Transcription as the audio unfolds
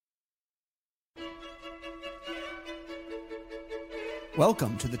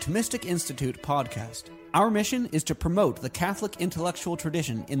Welcome to the Thomistic Institute podcast. Our mission is to promote the Catholic intellectual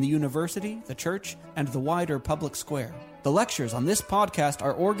tradition in the university, the church, and the wider public square. The lectures on this podcast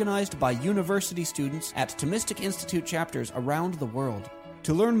are organized by university students at Thomistic Institute chapters around the world.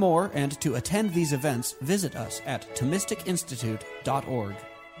 To learn more and to attend these events, visit us at ThomisticInstitute.org.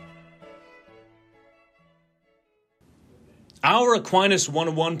 Our Aquinas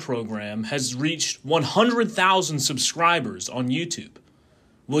 101 program has reached 100,000 subscribers on YouTube.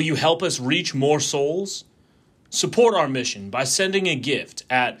 Will you help us reach more souls? Support our mission by sending a gift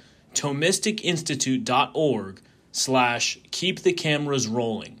at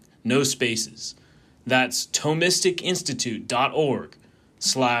ThomisticInstitute.org/keepthecamerasrolling. No spaces. That's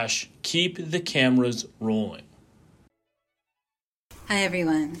ThomisticInstitute.org/keepthecamerasrolling. Hi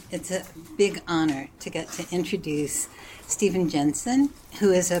everyone. It's a big honor to get to introduce Stephen Jensen,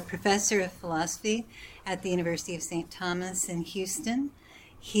 who is a professor of philosophy at the University of St. Thomas in Houston.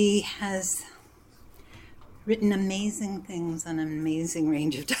 He has written amazing things on an amazing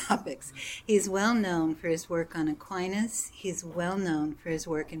range of topics. He's well known for his work on Aquinas. He's well known for his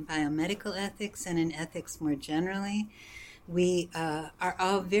work in biomedical ethics and in ethics more generally. We are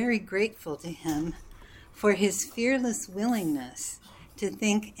all very grateful to him for his fearless willingness to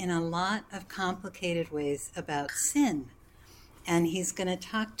think in a lot of complicated ways about sin. And he's going to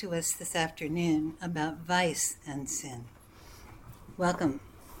talk to us this afternoon about vice and sin. Welcome,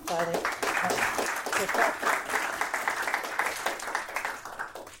 Father.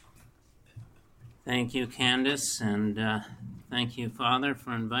 Thank you, Candace, and thank you, Father,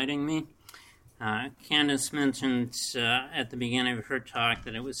 for inviting me. Candace mentioned at the beginning of her talk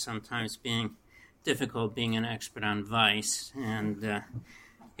that it was sometimes difficult being an expert on vice, and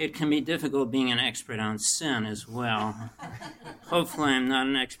it can be difficult being an expert on sin as well. Hopefully I'm not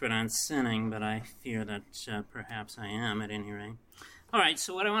an expert on sinning, but I fear that perhaps I am at any rate. All right,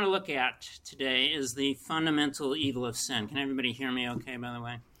 so what I want to look at today is the fundamental evil of sin. Can everybody hear me okay, by the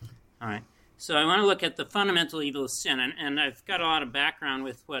way? All right. So I want to look at the fundamental evil of sin, and I've got a lot of background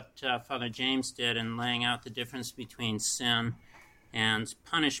with what Father James did in laying out the difference between sin and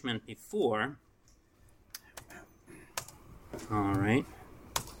punishment before. All right.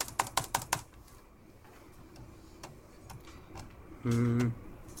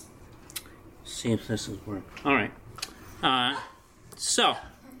 See if this is working. All right. So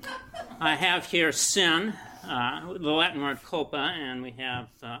I have here sin, the Latin word culpa, and we have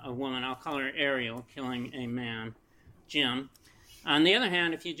a woman, I'll call her Ariel, killing a man, Jim. On the other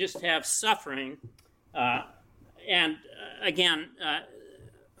hand, if you just have suffering, again,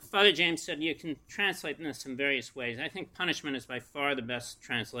 Father James said you can translate this in various ways. I think punishment is by far the best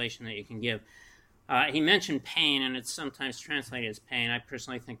translation that you can give. He mentioned pain, and it's sometimes translated as pain. I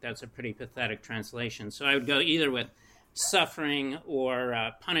personally think that's a pretty pathetic translation. So I would go either with suffering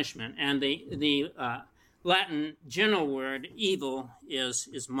or punishment. And the Latin general word evil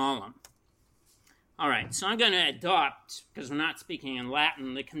is malum. All right, so I'm going to adopt, because we're not speaking in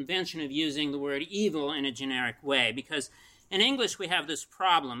Latin, the convention of using the word evil in a generic way, because in English we have this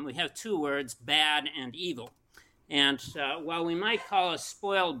problem. We have two words, bad and evil. And while we might call a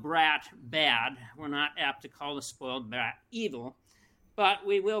spoiled brat bad, we're not apt to call the spoiled brat evil, but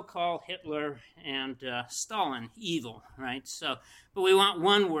we will call Hitler and Stalin evil, right? So, but we want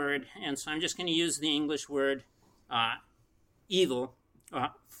one word, and so I'm just going to use the English word evil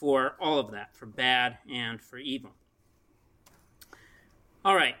for all of that, for bad and for evil.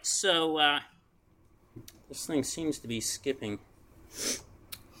 All right, so this thing seems to be skipping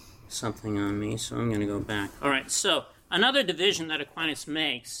something on me, so I'm going to go back. All right, so another division that Aquinas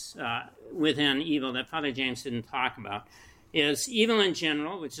makes within evil that Father James didn't talk about is evil in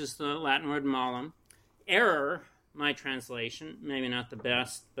general, which is the Latin word malum. Error, my translation, maybe not the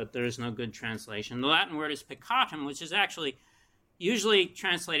best, but there is no good translation. The Latin word is peccatum, which is actually usually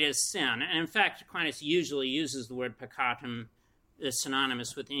translated as sin. And in fact, Aquinas usually uses the word peccatum as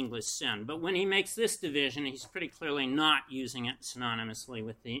synonymous with English sin. But when he makes this division, he's pretty clearly not using it synonymously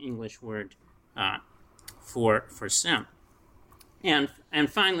with the English word for sin. And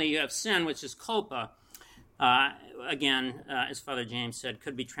finally, you have sin, which is culpa. Again, as Father James said,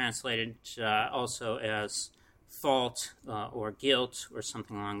 could be translated also as fault or guilt or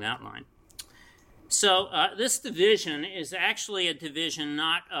something along that line. So this division is actually a division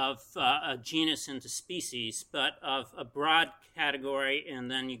not of a genus into species, but of a broad category, and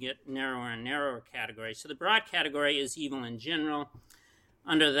then you get narrower and narrower categories. So the broad category is evil in general.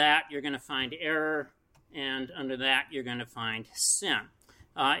 Under that, you're going to find error, and under that, you're going to find sin.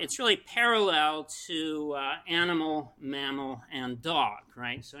 It's really parallel to animal, mammal, and dog,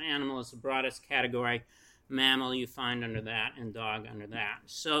 right? So animal is the broadest category. mammal you find under that, and dog under that.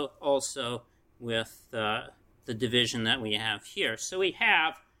 So also with the division that we have here. So we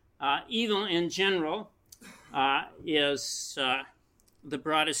have evil in general is the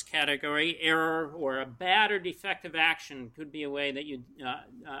broadest category. Error or a bad or defective action could be a way that you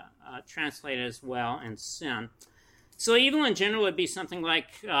translate it as well, and sin. So evil in general would be something like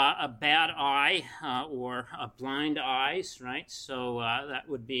a bad eye or a blind eyes, right? So that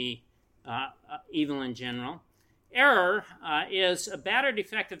would be evil in general. Error is a bad or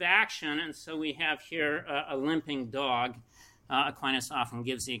defective action, and so we have here a limping dog. Aquinas often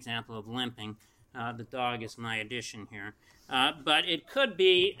gives the example of limping. The dog is my addition here. But it could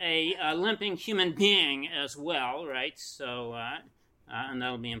be a limping human being as well, right? So, and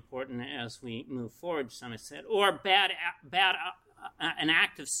that'll be important as we move forward to some extent. Or an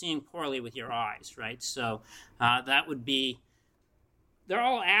act of seeing poorly with your eyes, right? So that would be, they're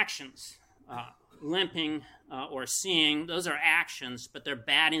all actions. Limping or seeing, those are actions, but they're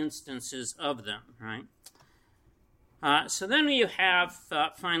bad instances of them, right? So then you have,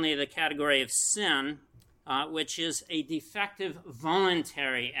 finally, the category of sin, which is a defective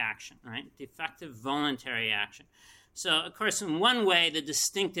voluntary action, right? Defective voluntary action. So, of course, in one way, the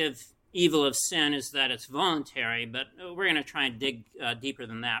distinctive evil of sin is that it's voluntary, but we're going to try and dig deeper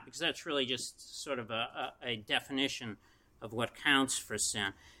than that, because that's really just sort of a definition of what counts for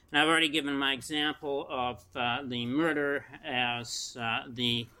sin. And I've already given my example of the murder as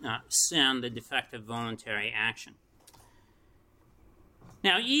the sin, the defective voluntary action.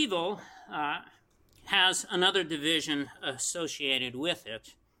 Now, evil has another division associated with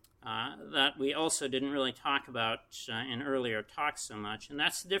it that we also didn't really talk about in earlier talks so much, and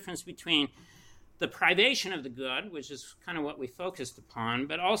that's the difference between the privation of the good, which is kind of what we focused upon,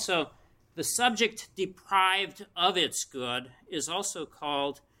 but also the subject deprived of its good is also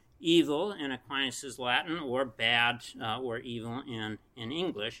called evil in Aquinas' Latin, or bad or evil in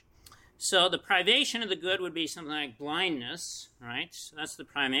English. So the privation of the good would be something like blindness, right? So that's the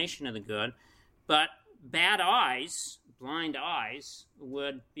privation of the good. But bad eyes, blind eyes,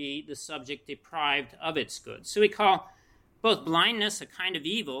 would be the subject deprived of its good. So we call both blindness a kind of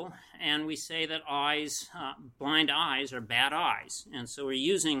evil, and we say that eyes, blind eyes, are bad eyes. And so we're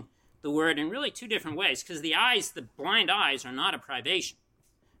using the word in really two different ways, because the eyes, the blind eyes, are not a privation,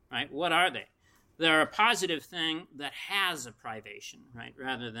 right? What are they? They're a positive thing that has a privation, right,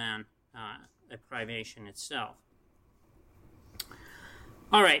 rather than a privation itself.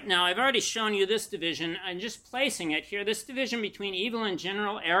 All right, now I've already shown you this division. I'm just placing it here. This division between evil in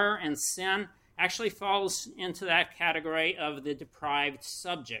general, error, and sin actually falls into that category of the deprived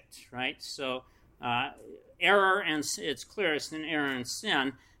subject, right? So error, and it's clearest in error and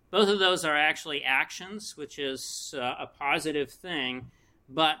sin. Both of those are actually actions, which is a positive thing,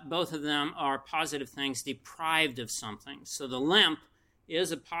 but both of them are positive things deprived of something. So the limp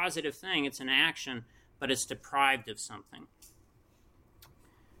is a positive thing. It's an action, but it's deprived of something.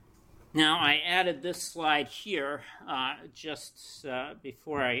 Now, I added this slide here just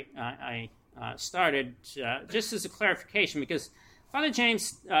before I started, just as a clarification, because Father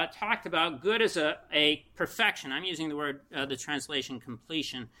James talked about good as a perfection. I'm using the word, the translation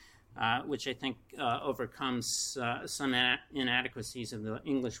completion, which I think overcomes some inadequacies of the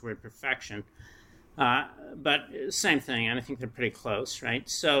English word perfection. But same thing, and I think they're pretty close, right?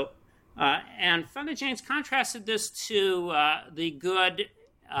 So, and Father James contrasted this to the good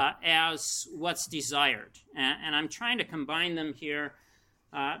as what's desired. And I'm trying to combine them here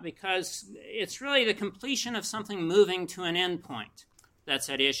because it's really the completion of something moving to an end point that's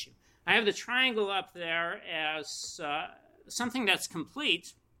at issue. I have the triangle up there as something that's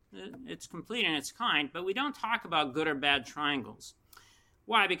complete. It's complete in its kind, but we don't talk about good or bad triangles.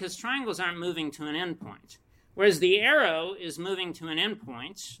 Why? Because triangles aren't moving to an end point. Whereas the arrow is moving to an end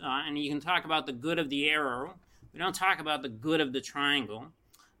point, and you can talk about the good of the arrow. We don't talk about the good of the triangle.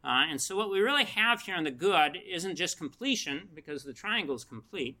 And so what we really have here in the good isn't just completion, because the triangle is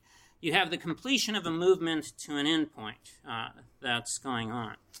complete. You have the completion of a movement to an end point that's going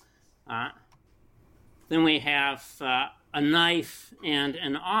on. Then we have a knife and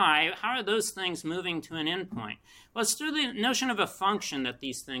an eye. How are those things moving to an end point? Well, it's through the notion of a function that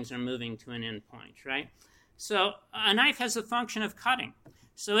these things are moving to an end point, right? So a knife has a function of cutting.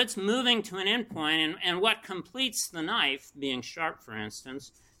 So it's moving to an end point, and what completes the knife, being sharp, for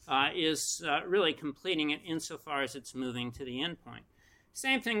instance, is really completing it insofar as it's moving to the end point.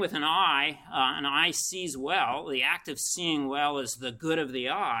 Same thing with an eye. An eye sees well. The act of seeing well is the good of the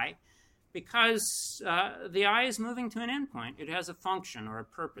eye, because the eye is moving to an end point. It has a function or a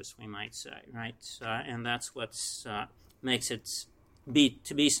purpose, we might say, right? And that's what makes it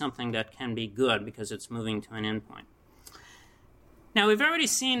to be something that can be good because it's moving to an endpoint. Now, we've already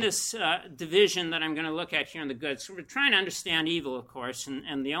seen this division that I'm going to look at here in the good. So we're trying to understand evil, of course,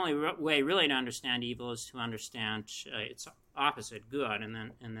 and the only way really to understand evil is to understand its opposite, good, and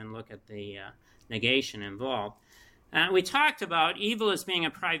then look at the negation involved. We talked about evil as being a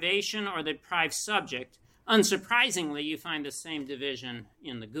privation or the deprived subject. Unsurprisingly, you find the same division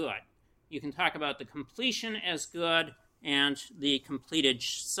in the good. You can talk about the completion as good and the completed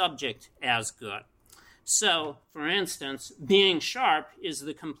subject as good. So, for instance, being sharp is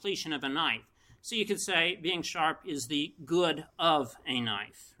the completion of a knife. So you could say being sharp is the good of a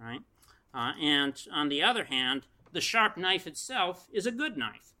knife, right? And on the other hand, the sharp knife itself is a good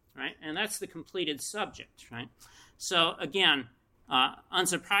knife, right? And that's the completed subject, right? So again,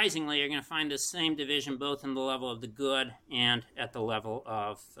 unsurprisingly, you're going to find the same division both in the level of the good and at the level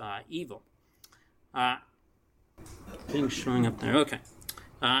of evil. Things showing up there. Okay.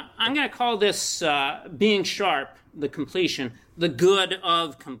 I'm going to call this being sharp, the completion, the good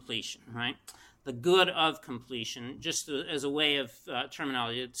of completion, right? The good of completion, just as a way of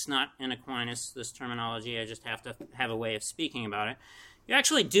terminology. It's not in Aquinas, this terminology. I just have to have a way of speaking about it. You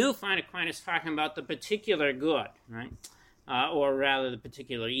actually do find Aquinas talking about the particular good, right? Or rather the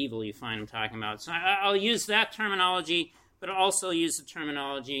particular evil you find him talking about. So I'll use that terminology, but I'll also use the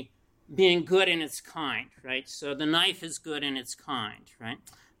terminology being good in its kind, right? So the knife is good in its kind, right?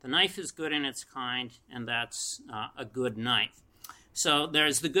 The knife is good in its kind, and that's a good knife. So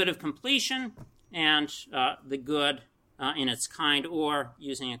there's the good of completion and the good in its kind, or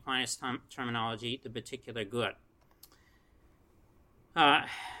using Aquinas terminology, the particular good.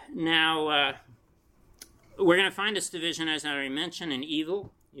 Now, we're going to find this division, as I already mentioned, in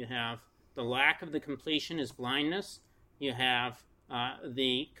evil. You have the lack of the completion is blindness. You have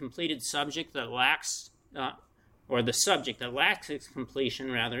the completed subject that lacks, or the subject that lacks its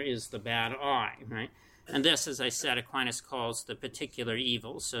completion, rather, is the bad eye, right? And this, as I said, Aquinas calls the particular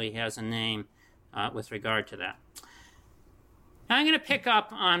evil, so he has a name with regard to that. Now I'm going to pick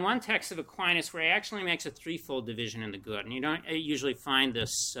up on one text of Aquinas where he actually makes a threefold division in the good, and you don't usually find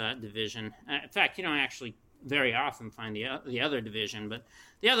this division. In fact, you don't actually very often find the other division, but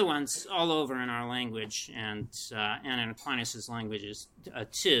the other one's all over in our language and in Aquinas' languages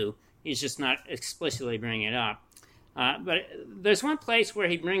too. He's just not explicitly bringing it up. But there's one place where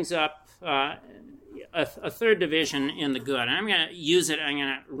he brings up a third division in the good. And I'm going to use it. I'm going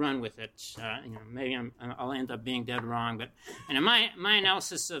to run with it. Maybe I'll end up being dead wrong. But my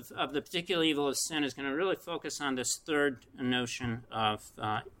analysis of the particular evil of sin is going to really focus on this third notion of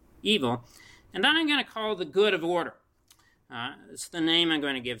evil. And then I'm going to call the good of order. It's the name I'm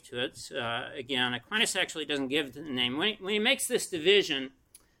going to give to it. Again, Aquinas actually doesn't give the name. When he makes this division,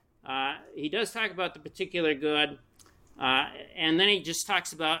 he does talk about the particular good, and then he just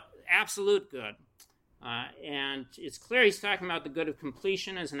talks about absolute good. And it's clear he's talking about the good of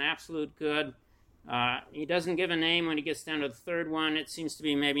completion as an absolute good. He doesn't give a name when he gets down to the third one. It seems to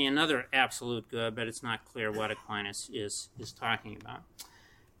be maybe another absolute good, but it's not clear what Aquinas is talking about.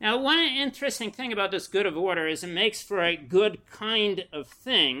 Now, one interesting thing about this good of order is it makes for a good kind of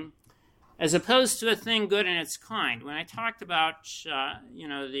thing, as opposed to a thing good in its kind. When I talked about,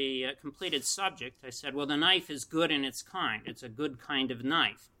 the completed subject, I said, well, the knife is good in its kind. It's a good kind of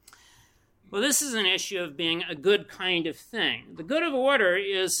knife. Well, this is an issue of being a good kind of thing. The good of order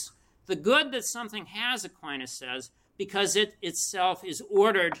is the good that something has, Aquinas says, because it itself is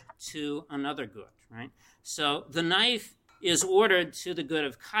ordered to another good, right? So the knife is ordered to the good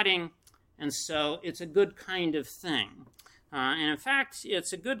of cutting, and so it's a good kind of thing. And in fact,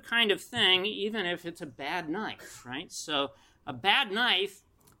 it's a good kind of thing even if it's a bad knife, right? So a bad knife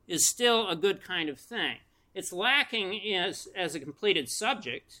is still a good kind of thing. It's lacking as a completed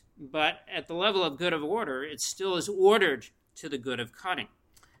subject, but at the level of good of order, it still is ordered to the good of cutting.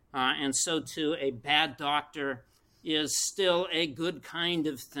 And so too, a bad doctor is still a good kind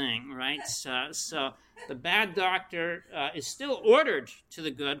of thing, right? So the bad doctor is still ordered to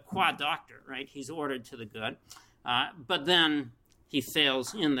the good, qua doctor, right? He's ordered to the good, but then he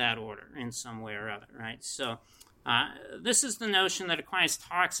fails in that order in some way or other, right? So this is the notion that Aquinas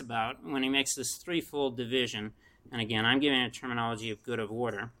talks about when he makes this threefold division. And again, I'm giving a terminology of good of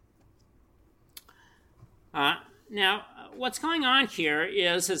order. Now, what's going on here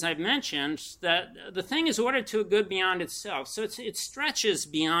is, as I've mentioned, that the thing is ordered to a good beyond itself. So it stretches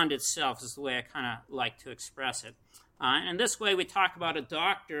beyond itself is the way I kind of like to express it. And this way we talk about a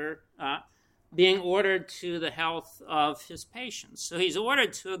doctor being ordered to the health of his patients. So he's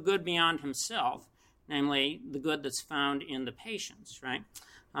ordered to a good beyond himself, namely the good that's found in the patients, right?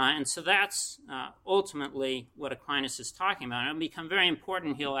 And so that's ultimately what Aquinas is talking about. And it'll become very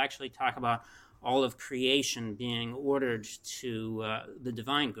important. He'll actually talk about all of creation being ordered to the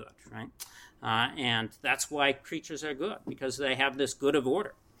divine good, right? And that's why creatures are good, because they have this good of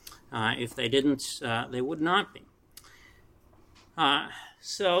order. If they didn't, they would not be.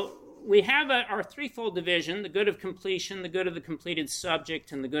 So we have our threefold division: the good of completion, the good of the completed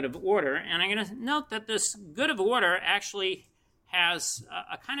subject, and the good of order. And I'm going to note that this good of order actually has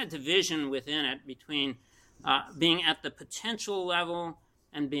a kind of division within it between being at the potential level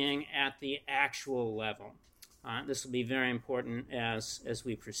and being at the actual level. This will be very important as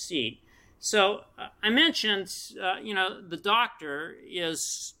we proceed. So I mentioned, the doctor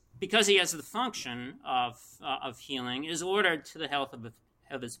is, because he has the function of healing, is ordered to the health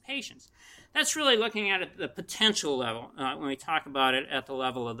of his patients. That's really looking at it at the potential level when we talk about it at the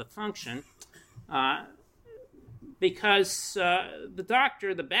level of the function, because the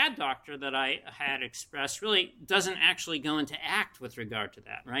doctor, the bad doctor that I had expressed, really doesn't actually go into act with regard to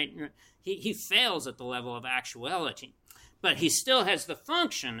that, right? He fails at the level of actuality. But he still has the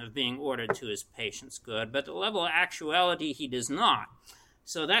function of being ordered to his patient's good, but at the level of actuality, he does not.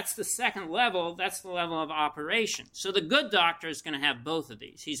 So that's the second level. That's the level of operation. So the good doctor is going to have both of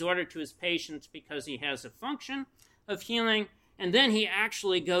these. He's ordered to his patients because he has a function of healing, and then he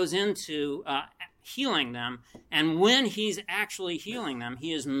actually goes into healing them. And when he's actually healing them,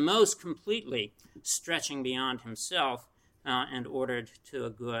 he is most completely stretching beyond himself and ordered to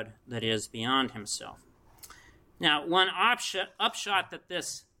a good that is beyond himself. Now, one upshot that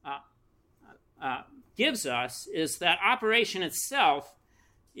this gives us is that operation itself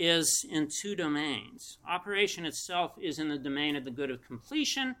is in two domains. Operation itself is in the domain of the good of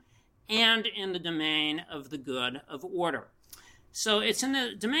completion and in the domain of the good of order. So it's in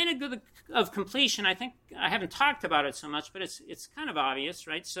the domain of good of completion. I think I haven't talked about it so much, but it's kind of obvious,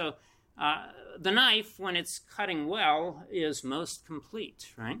 right? So the knife, when it's cutting well, is most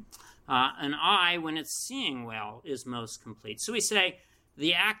complete, right? An eye, when it's seeing well, is most complete. So we say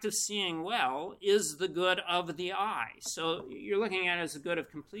the act of seeing well is the good of the eye. So you're looking at it as a good of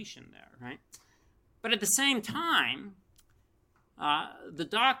completion there, right? But at the same time, the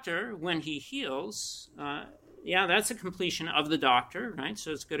doctor, when he heals, that's a completion of the doctor, right?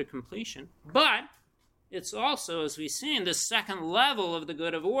 So it's good of completion. But it's also, as we've seen, the second level of the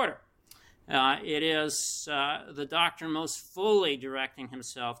good of order. It is the doctor most fully directing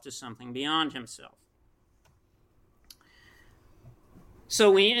himself to something beyond himself. So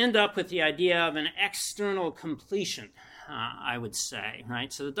we end up with the idea of an external completion, I would say,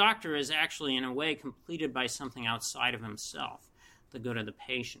 right? So the doctor is actually, in a way, completed by something outside of himself, the good of the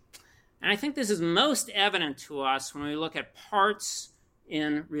patient. And I think this is most evident to us when we look at parts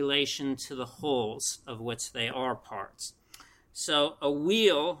in relation to the wholes of which they are parts. So a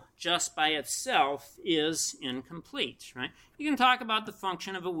wheel just by itself is incomplete, right? You can talk about the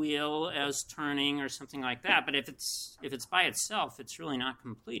function of a wheel as turning or something like that, but if it's by itself, it's really not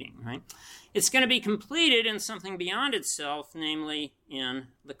completing, right? It's going to be completed in something beyond itself, namely in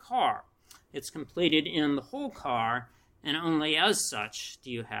the car. It's completed in the whole car, and only as such do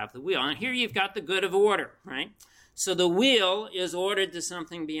you have the wheel. And here you've got the good of order, right? So the wheel is ordered to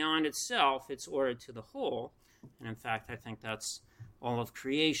something beyond itself. It's ordered to the whole. And in fact, I think that's all of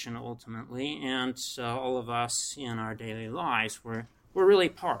creation ultimately, and all of us in our daily lives. We're really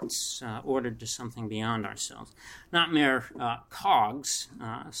parts ordered to something beyond ourselves. Not mere cogs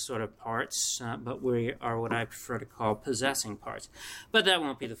sort of parts, but we are what I prefer to call possessing parts. But that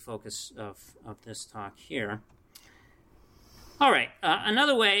won't be the focus of this talk here. All right,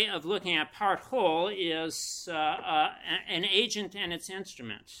 another way of looking at part whole is an agent and its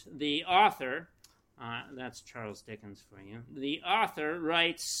instrument. The author, that's Charles Dickens for you, the author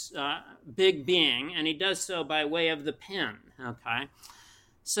writes big being, and he does so by way of the pen, okay?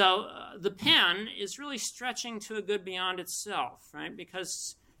 So the pen is really stretching to a good beyond itself, right?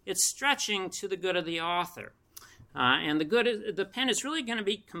 Because it's stretching to the good of the author. And the pen is really going to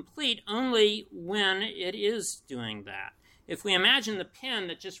be complete only when it is doing that. If we imagine the pen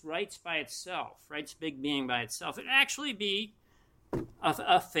that just writes by itself, writes big being by itself, it'd actually be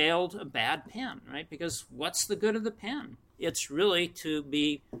a bad pen, right? Because what's the good of the pen? It's really to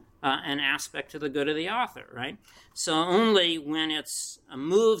be an aspect of the good of the author, right? So only when it's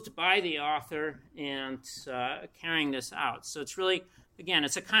moved by the author and carrying this out. So it's really, again,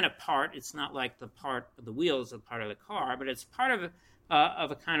 it's a kind of part. It's not like the wheel is a part of the car, but it's part of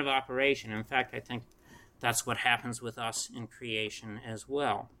a kind of operation. In fact, I think that's what happens with us in creation as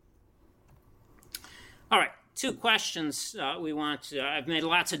well. All right. Two questions we want to... I've made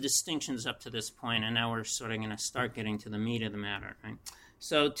lots of distinctions up to this point, and now we're sort of going to start getting to the meat of the matter, right?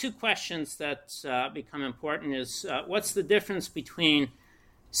 So 2 questions that become important is what's the difference between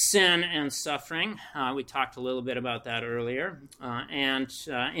sin and suffering? We talked a little bit about that earlier. And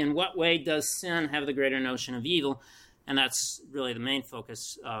in what way does sin have the greater notion of evil? And that's really the main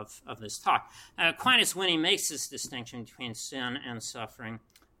focus of this talk. Aquinas, when he makes this distinction between sin and suffering,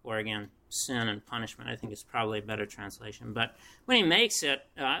 or again, sin and punishment, I think is probably a better translation. But when he makes it,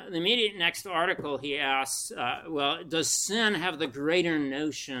 the immediate next article he asks, well, does sin have the greater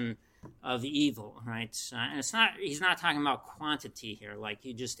notion of evil, right? And he's not talking about quantity here, like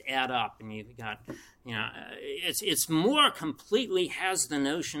you just add up and you've got, it's more completely has the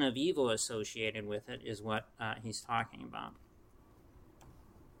notion of evil associated with it is what he's talking about.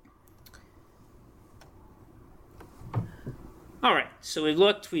 All right, so we've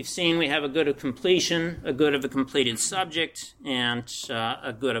looked, we've seen we have a good of completion, a good of a completed subject, and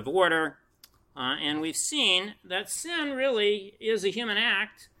a good of order. And we've seen that sin really is a human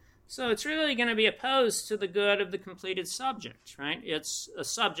act, so it's really going to be opposed to the good of the completed subject, right? It's a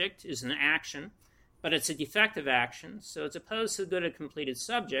subject is an action, but it's a defective action, so it's opposed to the good of completed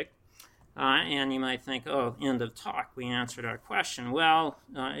subject. And you might think, oh, end of talk, we answered our question. Well,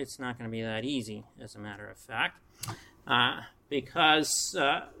 it's not going to be that easy, as a matter of fact. Because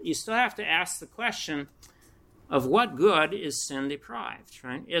you still have to ask the question of what good is sin deprived,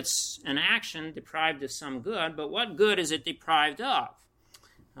 right? It's an action deprived of some good, but what good is it deprived of?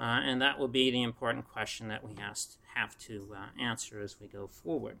 And that will be the important question that we have to answer as we go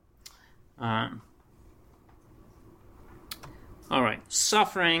forward. All right,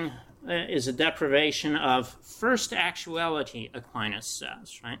 suffering is a deprivation of first actuality, Aquinas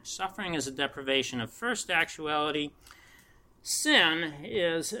says, right? Suffering is a deprivation of first actuality. Sin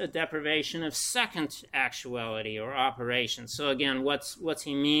is a deprivation of second actuality or operation. So again, what's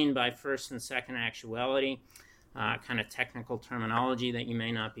he mean by first and second actuality? Kind of technical terminology that you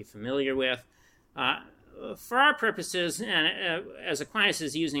may not be familiar with. For our purposes, and as Aquinas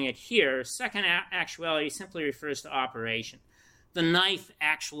is using it here, second actuality simply refers to operation. The knife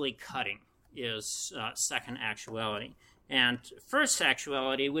actually cutting is second actuality. And first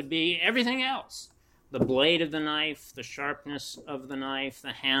actuality would be everything else. The blade of the knife, the sharpness of the knife,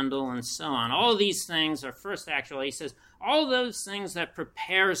 the handle, and so on. All of these things are first actuality. He says all those things that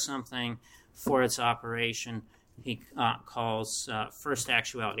prepare something for its operation, he calls first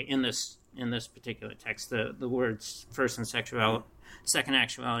actuality. In this particular text, the words first and second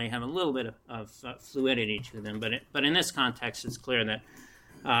actuality have a little bit of fluidity to them, but in this context, it's clear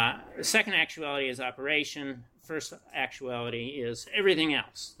that second actuality is operation. First actuality is everything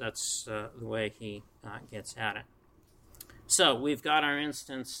else. That's the way he gets at it. So we've got our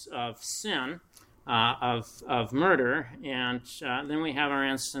instance of sin, of murder, and then we have our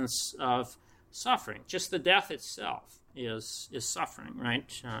instance of suffering. Just the death itself is suffering, right?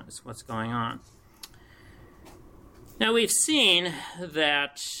 Is what's going on. Now we've seen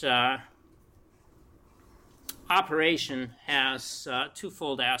that operation has a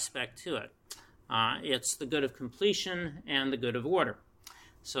twofold aspect to it. It's the good of completion and the good of order.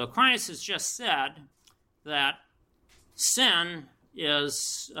 So Aquinas has just said that sin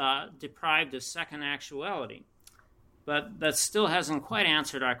is deprived of second actuality. But that still hasn't quite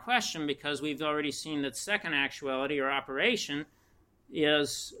answered our question, because we've already seen that second actuality or operation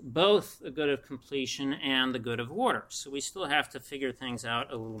is both a good of completion and the good of order. So we still have to figure things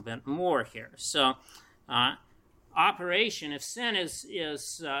out a little bit more here. So operation, if sin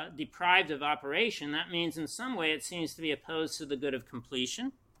is deprived of operation, that means in some way it seems to be opposed to the good of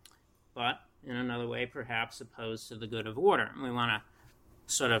completion, but in another way perhaps opposed to the good of order. And we want to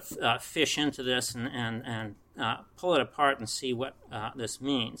sort of fish into this and pull it apart and see what this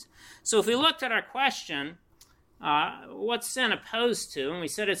means. So if we looked at our question, what's sin opposed to? And we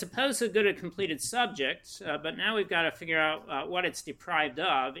said it's opposed to the good of completed subject, but now we've got to figure out what it's deprived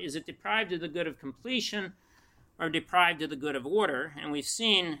of. Is it deprived of the good of completion or deprived of the good of order? And we've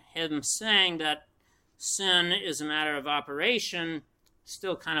seen him saying that sin is a matter of operation,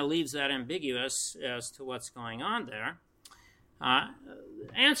 still kind of leaves that ambiguous as to what's going on there.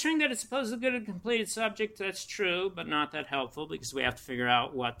 Answering that it's opposed to the good of completed subject, that's true, but not that helpful, because we have to figure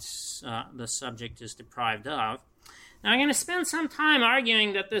out what the subject is deprived of. Now I'm going to spend some time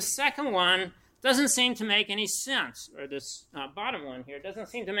arguing that this second one doesn't seem to make any sense, or this bottom one here doesn't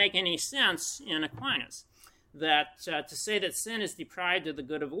seem to make any sense in Aquinas. That to say that sin is deprived of the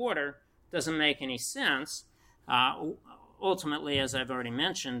good of order doesn't make any sense. Ultimately, as I've already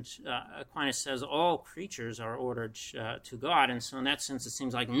mentioned, Aquinas says all creatures are ordered to God, and so in that sense it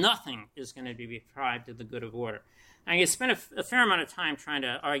seems like nothing is going to be deprived of the good of order. And I spent a fair amount of time trying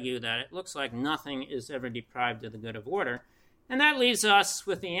to argue that it looks like nothing is ever deprived of the good of order, And that leaves us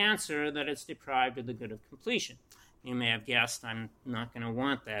with the answer that it's deprived of the good of completion. You may have guessed I'm not going to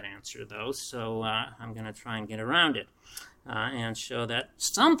want that answer, though, so I'm going to try and get around it and show that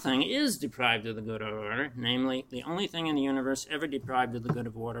something is deprived of the good of order, namely, the only thing in the universe ever deprived of the good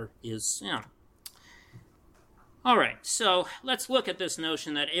of order is sin. All right, so let's look at this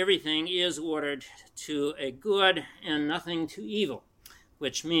notion that everything is ordered to a good and nothing to evil,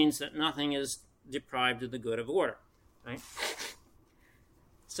 which means that nothing is deprived of the good of order, right?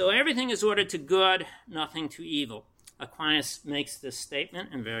 So everything is ordered to good, nothing to evil. Aquinas makes this statement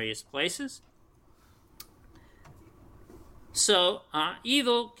in various places. So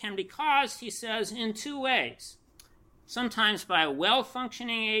evil can be caused, he says, in two ways. Sometimes by a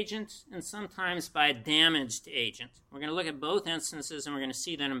well-functioning agent and sometimes by a damaged agent. We're going to look at both instances, and we're going to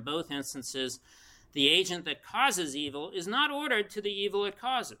see that in both instances, the agent that causes evil is not ordered to the evil it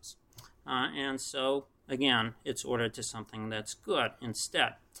causes. And so, again, it's ordered to something that's good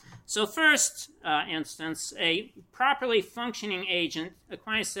instead. So first instance, a properly functioning agent,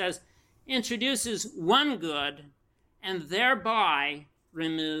 Aquinas says, introduces one good and thereby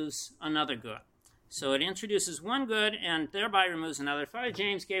removes another good. So it introduces one good and thereby removes another. Father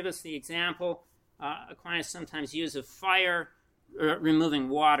James gave us the example Aquinas sometimes uses of fire removing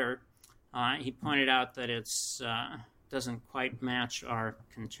water. He pointed out that it doesn't quite match our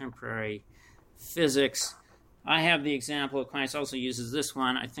contemporary physics. I have the example, Aquinas also uses this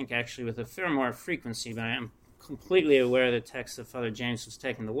one, I think actually with a fair more frequency, but I am completely aware of the text that Father James was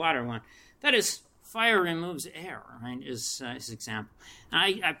taking, the water one. That is, fire removes air, right, is his example.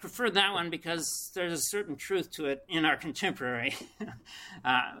 And I prefer that one because there's a certain truth to it in our contemporary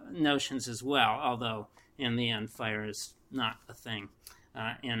notions as well, although in the end fire is not a thing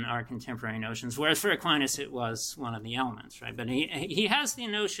in our contemporary notions, whereas for Aquinas it was one of the elements, right? But he has the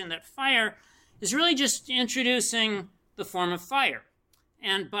notion that fire is really just introducing the form of fire.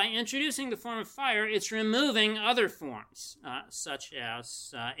 And by introducing the form of fire, it's removing other forms, such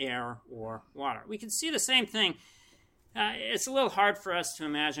as air or water. We can see the same thing. It's a little hard for us to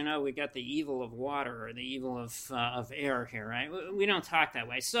imagine, we got the evil of water or the evil of air here, right? We don't talk that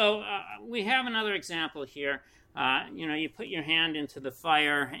way. So we have another example here. You put your hand into the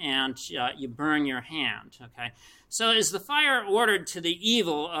fire and you burn your hand, okay? So is the fire ordered to the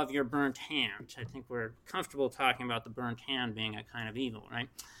evil of your burnt hand? I think we're comfortable talking about the burnt hand being a kind of evil, right?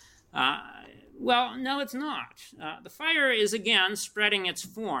 Well, no, it's not. The fire is, again, spreading its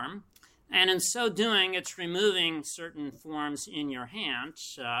form, and in so doing, it's removing certain forms in your hand,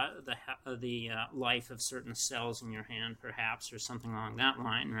 the life of certain cells in your hand, perhaps, or something along that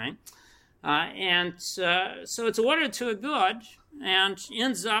line, right? So it's ordered to a good and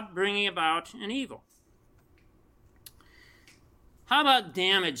ends up bringing about an evil. How about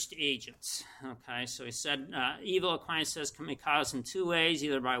damaged agents? Okay, so he said evil, Aquinas says, can be caused in two ways,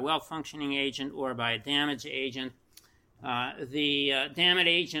 either by a well-functioning agent or by a damaged agent. The damaged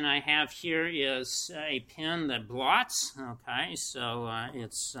agent I have here is a pen that blots. Okay, so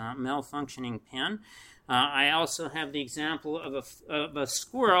it's a malfunctioning pen. I also have the example of a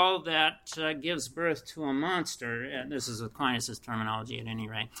squirrel that gives birth to a monster. This is Aquinas' terminology at any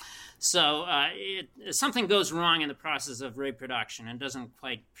rate. So something goes wrong in the process of reproduction and doesn't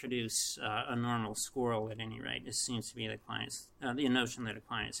quite produce a normal squirrel at any rate. This seems to be the notion that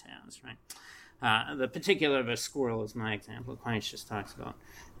Aquinas has, right? The particular of a squirrel is my example. Aquinas just talks about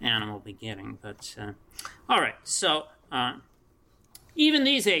animal begetting. But all right, so even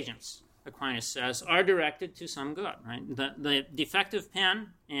these agents, Aquinas says, are directed to some good, right? The defective pen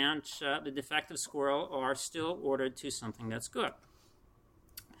and the defective squirrel are still ordered to something that's good.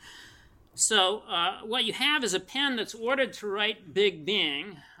 So what you have is a pen that's ordered to write Big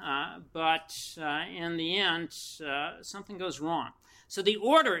Bang, but in the end, something goes wrong. So the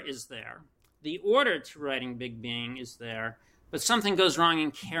order is there. The order to writing Big Bang is there, but something goes wrong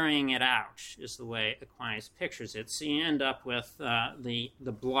in carrying it out, is the way Aquinas pictures it. So you end up with the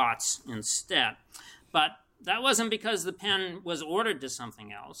blots instead. But that wasn't because the pen was ordered to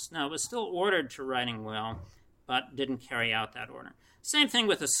something else. No, it was still ordered to writing well, but didn't carry out that order. Same thing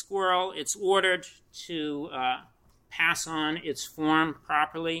with a squirrel. It's ordered to pass on its form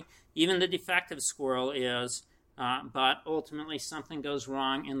properly. Even the defective squirrel is, but ultimately something goes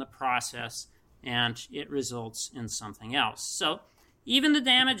wrong in the process and it results in something else. So even the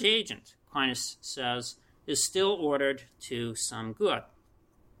damage agent, Aquinas says, is still ordered to some good.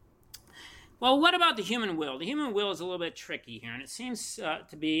 Well, what about the human will? The human will is a little bit tricky here, and it seems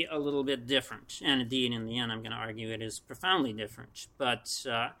to be a little bit different. And indeed, in the end, I'm going to argue it is profoundly different. But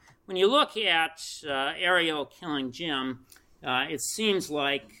when you look at Ariel killing Jim, it seems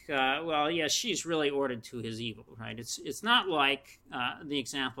like, yes, she's really ordered to his evil, right? It's not like the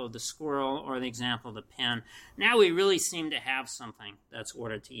example of the squirrel or the example of the pen. Now we really seem to have something that's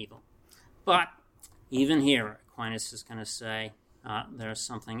ordered to evil. But even here, Aquinas is going to say there's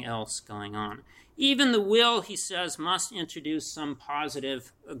something else going on. Even the will, he says, must introduce some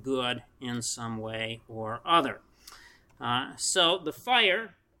positive good in some way or other. So the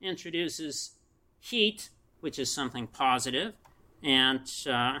fire introduces heat, which is something positive, and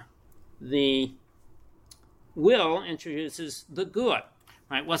the will introduces the good.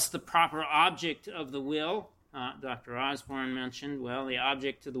 Right? What's the proper object of the will? Dr. Osborne mentioned, well, the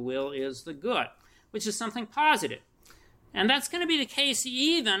object of the will is the good, which is something positive. And that's going to be the case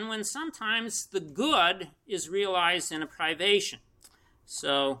even when sometimes the good is realized in a privation.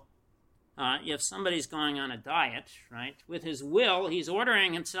 So if somebody's going on a diet, right, with his will, he's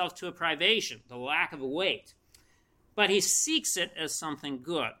ordering himself to a privation, the lack of a weight. But he seeks it as something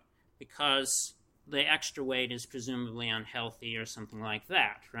good because the extra weight is presumably unhealthy or something like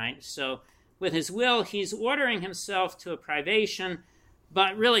that, right? So with his will, he's ordering himself to a privation,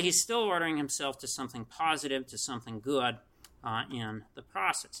 but really he's still ordering himself to something positive, to something good in the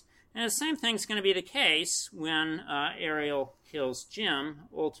process. And the same thing's going to be the case when Ariel kills Jim.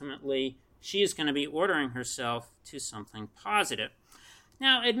 Ultimately, she's going to be ordering herself to something positive.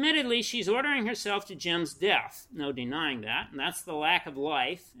 Now, admittedly, she's ordering herself to Jim's death. No denying that. And that's the lack of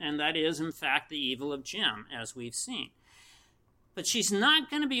life, and that is, in fact, the evil of Jim, as we've seen. But she's not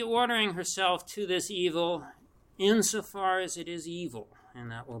going to be ordering herself to this evil insofar as it is evil,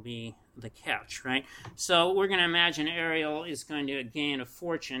 and that will be the catch, right? So we're going to imagine Ariel is going to gain a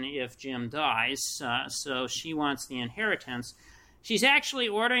fortune if Jim dies, so she wants the inheritance. She's actually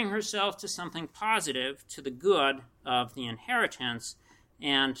ordering herself to something positive, to the good of the inheritance,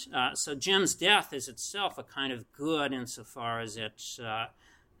 and so Jim's death is itself a kind of good insofar as it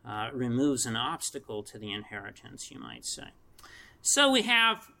removes an obstacle to the inheritance, you might say. So we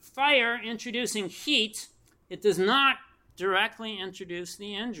have fire introducing heat. It does not directly introduce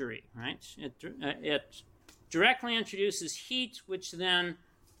the injury, right? It directly introduces heat, which then,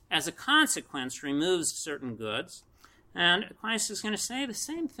 as a consequence, removes certain goods. And Aquinas is going to say the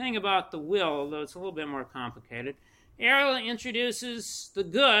same thing about the will, although it's a little bit more complicated. Ariel introduces the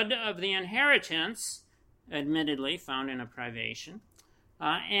good of the inheritance, admittedly found in a privation,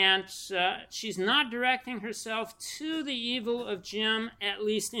 and she's not directing herself to the evil of Jim, at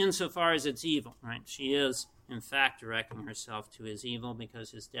least insofar as it's evil, right? She is, in fact, directing herself to his evil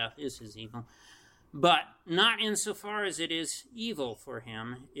because his death is his evil, but not insofar as it is evil for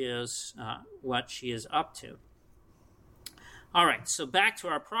him is what she is up to. All right, so back to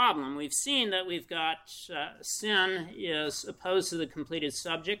our problem. We've seen that we've got sin is opposed to the completed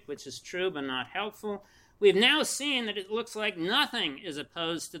subject, which is true but not helpful. We've now seen that it looks like nothing is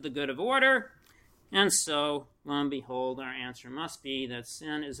opposed to the good of order, and so, lo and behold, our answer must be that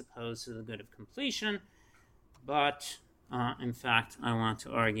sin is opposed to the good of completion, but in fact, I want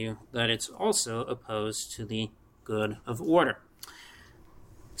to argue that it's also opposed to the good of order.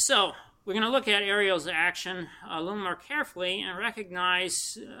 So, we're going to look at Ariel's action a little more carefully and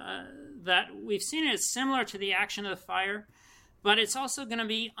recognize that we've seen it as similar to the action of the fire, but it's also going to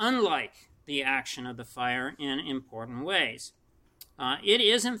be unlike the action of the fire in important ways. It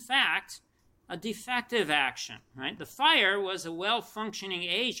is, in fact, a defective action, right? The fire was a well-functioning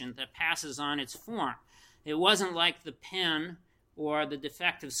agent that passes on its form. It wasn't like the pen or the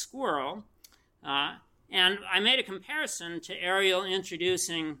defective squirrel. And I made a comparison to Ariel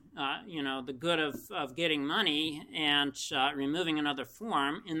introducing, the good of getting money and removing another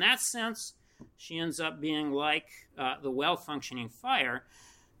form. In that sense, she ends up being like the well-functioning fire.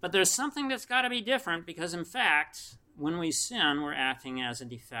 But there's something that's got to be different because, in fact, when we sin, we're acting as a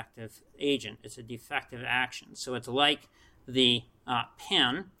defective agent. It's a defective action. So it's like the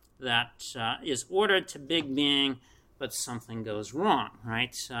pen that is ordered to big being, but something goes wrong,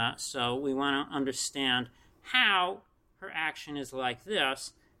 right? So we want to understand how her action is like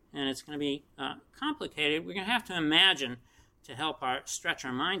this, and it's going to be complicated. We're going to have to imagine, to help stretch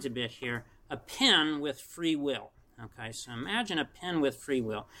our minds a bit here, a pen with free will. Okay, so imagine a pen with free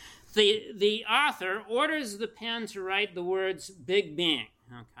will. The author orders the pen to write the words big being.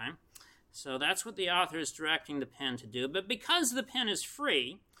 Okay, so that's what the author is directing the pen to do. But because the pen is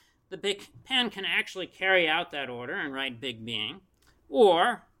free, the big pen can actually carry out that order and write big being,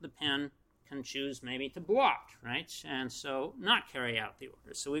 or the pen can choose maybe to blot, right? And so not carry out the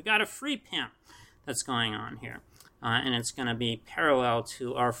order. So we've got a free pen that's going on here, and it's going to be parallel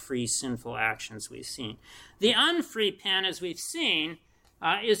to our free sinful actions we've seen. The unfree pen, as we've seen,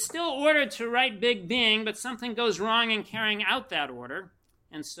 is still ordered to write big being, but something goes wrong in carrying out that order,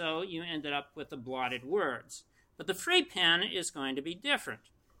 and so you ended up with the blotted words. But the free pen is going to be different.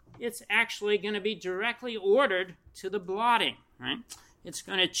 It's actually going to be directly ordered to the blotting, right? It's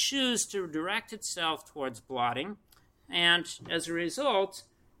going to choose to direct itself towards blotting, and as a result,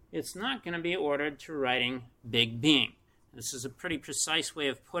 it's not going to be ordered to writing big being. This is a pretty precise way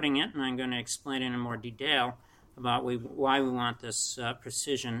of putting it, and I'm going to explain in more detail about why we want this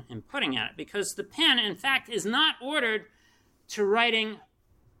precision in putting at it. Because the pen, in fact, is not ordered to writing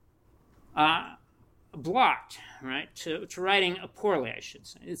blocked, right? To writing poorly, I should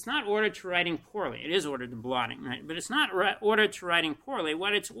say. It's not ordered to writing poorly. It is ordered to blotting, right? But it's not ordered to writing poorly.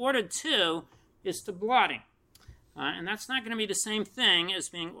 What it's ordered to is to blotting. And that's not going to be the same thing as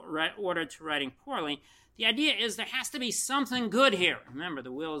being ordered to writing poorly. The idea is there has to be something good here. Remember,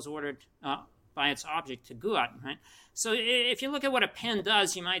 the will is ordered by its object to good, right? So if you look at what a pen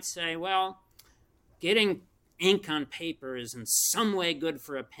does, you might say, well, getting ink on paper is in some way good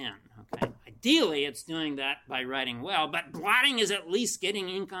for a pen, okay? Ideally, it's doing that by writing well, but blotting is at least getting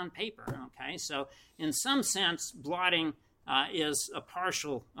ink on paper, okay? So in some sense, blotting is a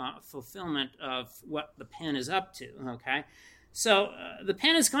partial fulfillment of what the pen is up to, okay? So the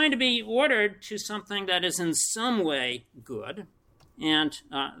pen is going to be ordered to something that is in some way good, and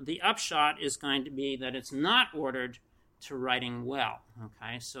the upshot is going to be that it's not ordered to writing well,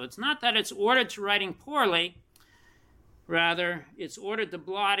 okay? So it's not that it's ordered to writing poorly, rather it's ordered to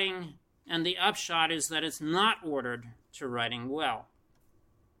blotting, and the upshot is that it's not ordered to writing well.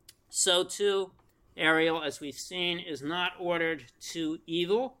 So too, Ariel, as we've seen, is not ordered to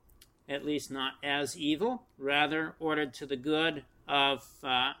evil, at least not as evil, rather ordered to the good of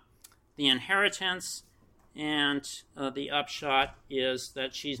the inheritance, and the upshot is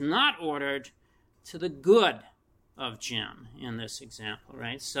that she's not ordered to the good of Jim in this example,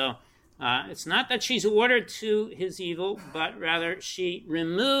 right? So it's not that she's ordered to his evil, but rather she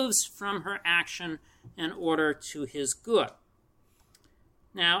removes from her action an order to his good.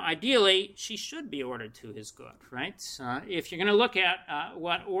 Now, ideally, she should be ordered to his good, right? If you're going to look at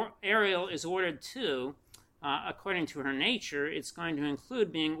what Ariel is ordered to, according to her nature, it's going to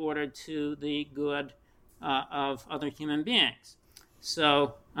include being ordered to the good of other human beings.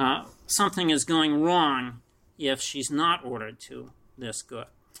 So something is going wrong if she's not ordered to this good.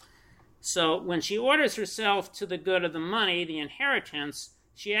 So when she orders herself to the good of the money, the inheritance,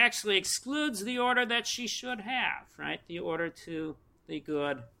 she actually excludes the order that she should have, right? The order to the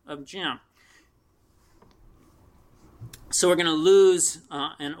good of Jim. So we're going to lose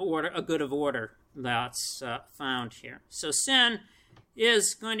a good of order that's found here. So sin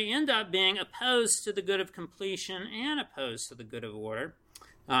is going to end up being opposed to the good of completion and opposed to the good of order.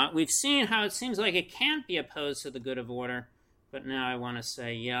 We've seen how it seems like it can't be opposed to the good of order, but now I want to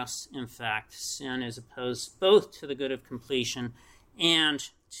say yes, in fact, sin is opposed both to the good of completion and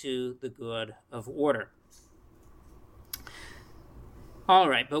to the good of order. All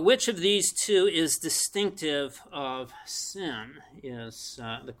right, but which of these two is distinctive of sin is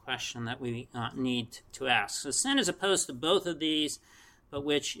the question that we need to ask. So sin is opposed to both of these, but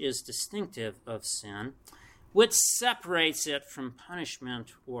which is distinctive of sin? Which separates it from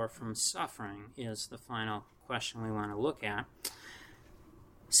punishment or from suffering is the final question we want to look at.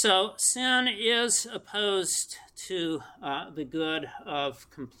 So sin is opposed to the good of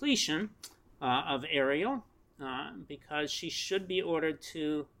completion of Ariel, because she should be ordered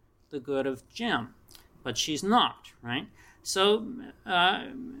to the good of Jim, but she's not, right? So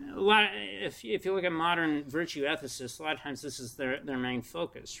if you look at modern virtue ethicists, a lot of times this is their main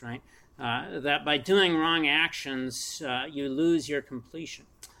focus, right? That by doing wrong actions, you lose your completion.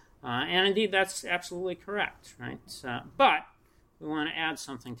 And indeed, that's absolutely correct, right? But we want to add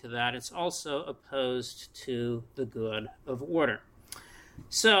something to that. It's also opposed to the good of order.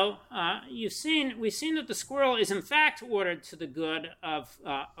 So we've seen that the squirrel is in fact ordered to the good of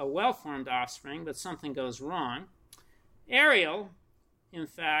a well-formed offspring, but something goes wrong. Ariel, in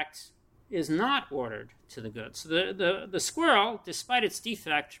fact, is not ordered to the good. So the squirrel, despite its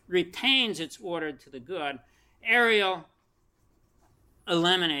defect, retains its order to the good. Ariel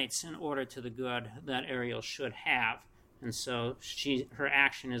eliminates an order to the good that Ariel should have, and so her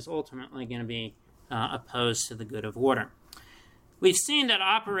action is ultimately going to be opposed to the good of order. We've seen that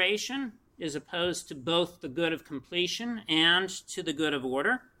operation is opposed to both the good of completion and to the good of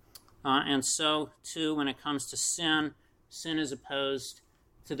order. And so, too, when it comes to sin, sin is opposed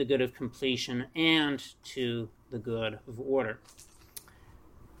to the good of completion and to the good of order.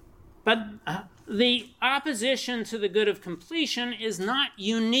 But the opposition to the good of completion is not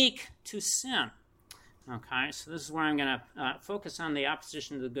unique to sin. Okay, so this is where I'm going to focus on the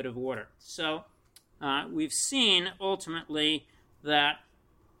opposition to the good of order. So we've seen ultimately that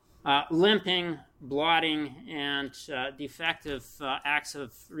limping, blotting, and defective acts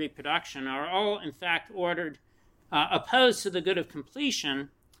of reproduction are all, in fact, opposed to the good of completion,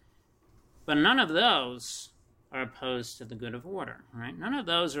 but none of those are opposed to the good of order, right? None of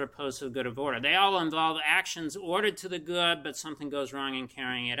those are opposed to the good of order. They all involve actions ordered to the good, but something goes wrong in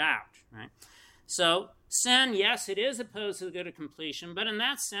carrying it out, right? So sin, yes, it is opposed to the good of completion, but in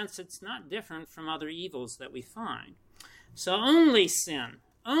that sense, it's not different from other evils that we find. So only sin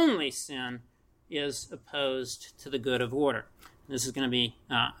is opposed to the good of order. This is going to be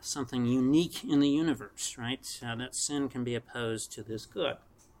something unique in the universe, right? That sin can be opposed to this good.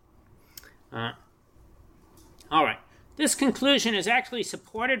 All right. This conclusion is actually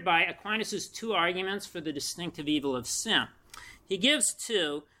supported by Aquinas' two arguments for the distinctive evil of sin. He gives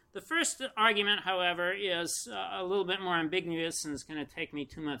two. The first argument, however, is a little bit more ambiguous and is going to take me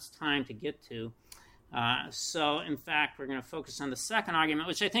too much time to get to. So, in fact, we're going to focus on the second argument,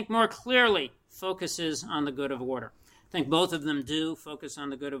 which I think more clearly focuses on the good of order. I think both of them do focus on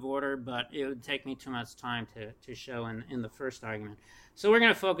the good of order, but it would take me too much time to show in the first argument. So we're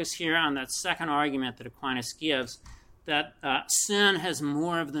going to focus here on that second argument that Aquinas gives, that sin has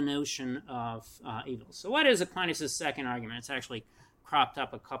more of the notion of evil. So what is Aquinas' second argument? It's actually cropped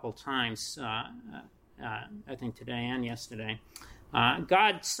up a couple times, I think today and yesterday.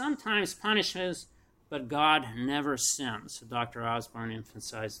 God sometimes punishes, but God never sins. So Dr. Osborne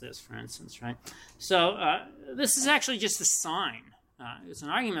emphasized this, for instance, right? So this is actually just a sign. It's an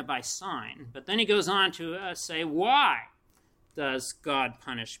argument by sign. But then he goes on to say, why does God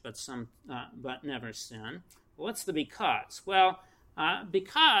punish but never sin? Well, what's the because? Well,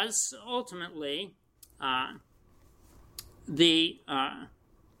 because ultimately the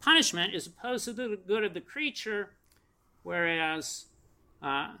punishment is opposed to the good of the creature, whereas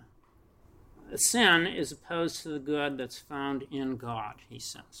sin is opposed to the good that's found in God, he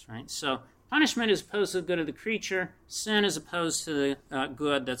says, right? So punishment is opposed to the good of the creature. Sin is opposed to the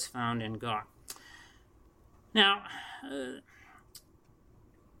good that's found in God. Now,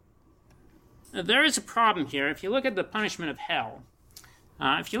 there is a problem here. If you look at the punishment of hell,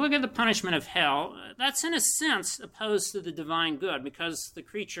 that's in a sense opposed to the divine good because the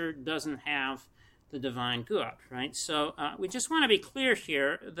creature doesn't have the divine good, right? So we just want to be clear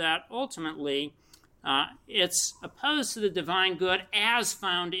here that ultimately it's opposed to the divine good as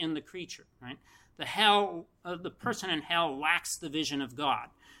found in the creature, right? The person in hell lacks the vision of God.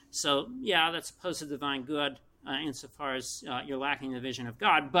 So yeah, that's opposed to divine good insofar as you're lacking the vision of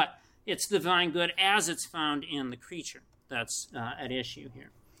God, but it's divine good as it's found in the creature that's at issue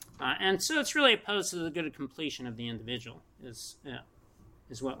here. And so it's really opposed to the good of completion of the individual is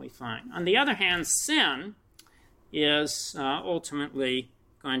what we find. On the other hand, sin is ultimately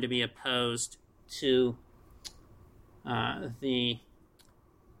going to be opposed to the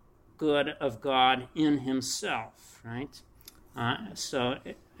good of God in himself, right? So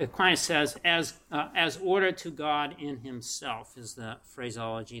Aquinas says, as order to God in himself is the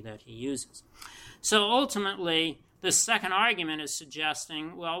phraseology that he uses. So ultimately, this second argument is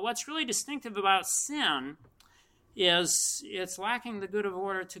suggesting, well, what's really distinctive about sin is it's lacking the good of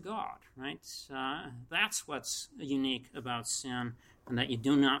order to God, right? That's what's unique about sin, and that you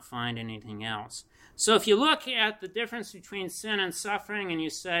do not find anything else. So if you look at the difference between sin and suffering, and you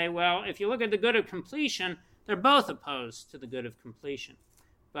say, well, if you look at the good of completion, they're both opposed to the good of completion.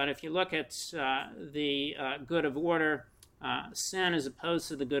 But if you look at the good of order, sin is opposed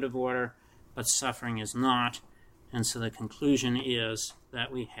to the good of order, but suffering is not. And so the conclusion is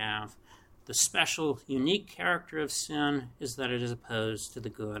that we have the special, unique character of sin is that it is opposed to the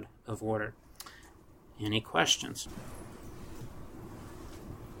good of order. Any questions?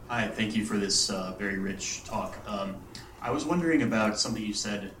 Hi, thank you for this very rich talk. I was wondering about something you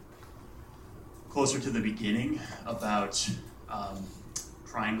said closer to the beginning about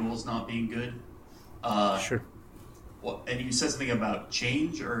triangles not being good. Sure. Well, and you said something about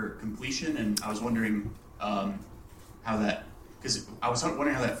change or completion, and I was wondering how that, because I was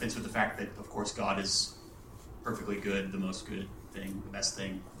wondering how that fits with the fact that, of course, God is perfectly good, the most good thing, the best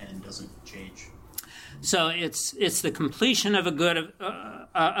thing, and doesn't change. So it's the completion of a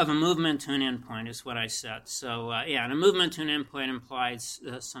movement to an endpoint is what I said. So and a movement to an endpoint implies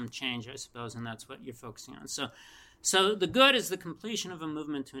some change, I suppose, and that's what you're focusing on. So the good is the completion of a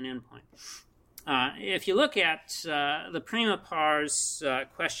movement to an endpoint. If you look at the Prima Pars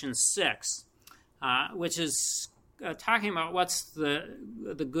question 6, which is talking about what's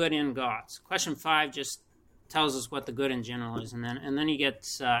the good in God. So question 5 just tells us what the good in general is, and then you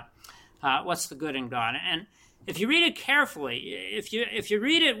get What's the good in God? And if you read it carefully, if you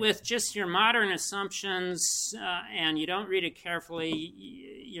read it with just your modern assumptions and you don't read it carefully,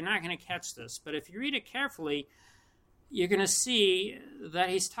 you're not going to catch this. But if you read it carefully, you're going to see that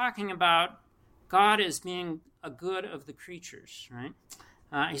he's talking about God as being a good of the creatures, right?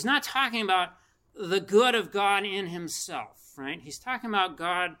 He's not talking about the good of God in himself, right? He's talking about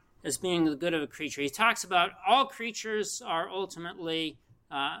God as being the good of a creature. He talks about all creatures are ultimately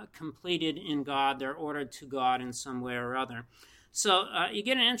completed in God. They're ordered to God in some way or other. So you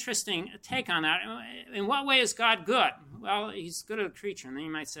get an interesting take on that. In what way is God good? Well, he's good of a creature. And then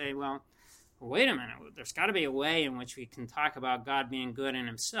you might say, well, wait a minute. There's got to be a way in which we can talk about God being good in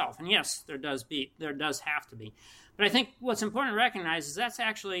himself. And yes, there does have to be. But I think what's important to recognize is that's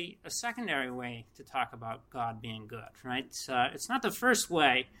actually a secondary way to talk about God being good, right? It's not the first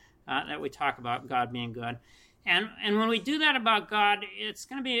way that we talk about God being good. And when we do that about God, it's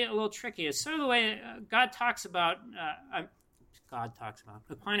going to be a little tricky. It's sort of the way Aquinas talks about,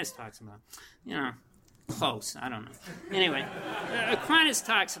 close, I don't know. Anyway, Aquinas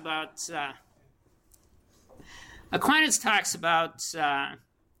talks about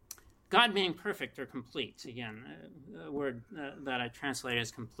God being perfect or complete. Again, a word that I translate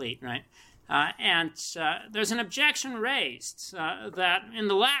as complete, right? And there's an objection raised that in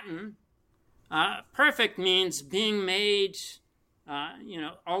the Latin, perfect means being made,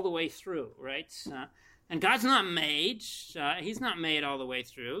 all the way through, right? And God's not made. He's not made all the way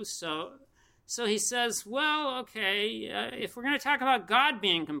through. So he says, well, okay, if we're going to talk about God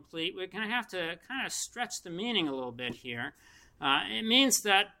being complete, we're going to have to kind of stretch the meaning a little bit here. It means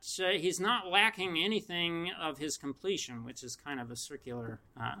that he's not lacking anything of his completion, which is kind of a circular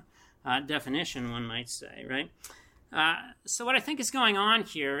definition, one might say, right? So what I think is going on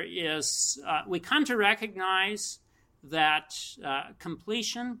here is we come to recognize that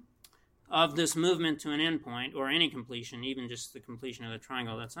completion of this movement to an endpoint, or any completion, even just the completion of the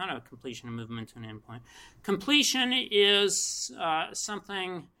triangle, that's not a completion of movement to an endpoint. Completion is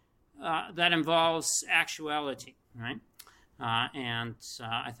something that involves actuality, right? And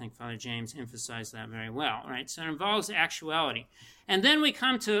I think Father James emphasized that very well, right? So it involves actuality. And then we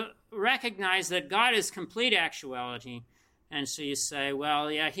come to recognize that God is complete actuality. And so you say,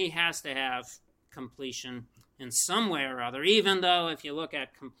 well, yeah, he has to have completion in some way or other, even though if you look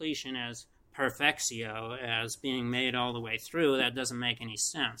at completion as perfectio, as being made all the way through, that doesn't make any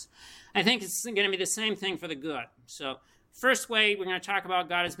sense. I think it's going to be the same thing for the good. So first way we're going to talk about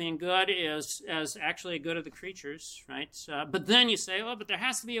God as being good is as actually a good of the creatures, right? But then you say, but there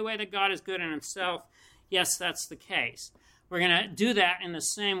has to be a way that God is good in himself. Yes, that's the case. We're going to do that in the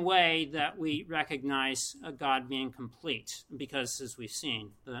same way that we recognize God being complete, because, as we've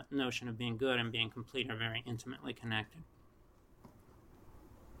seen, the notion of being good and being complete are very intimately connected.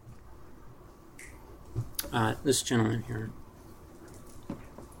 This gentleman here.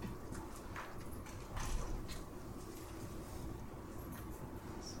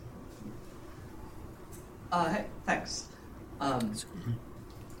 Hey, thanks.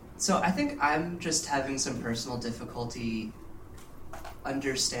 So I think I'm just having some personal difficulty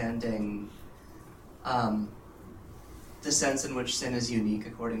understanding the sense in which sin is unique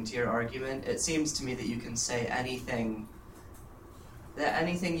according to your argument. It seems to me that you can say anything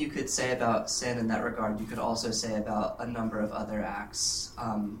you could say about sin in that regard, you could also say about a number of other acts,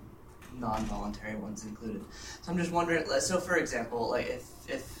 non-voluntary ones included. So I'm just wondering, so for example, like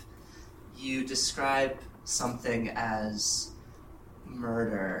if you describe something as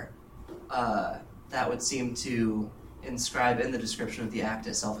murder, that would seem to inscribe in the description of the act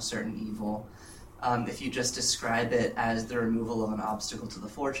itself a certain evil. If you just describe it as the removal of an obstacle to the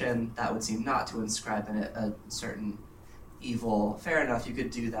fortune, that would seem not to inscribe in it a certain evil. Fair enough, you could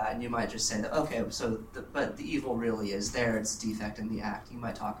do that, and you might just say that, okay, but the evil really is there, it's a defect in the act. You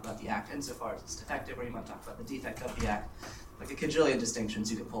might talk about the act insofar as it's defective, or you might talk about the defect of the act. Like a cajillion distinctions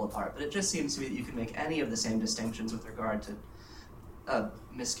you could pull apart, but it just seems to me that you can make any of the same distinctions with regard to a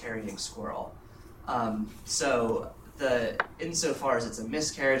miscarrying squirrel. So insofar as it's a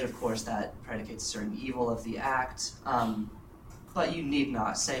miscarriage, of course, that predicates a certain evil of the act, but you need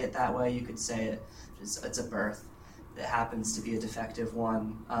not say it that way. You could say it's a birth that happens to be a defective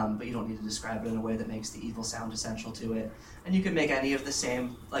one, but you don't need to describe it in a way that makes the evil sound essential to it. And you can make any of the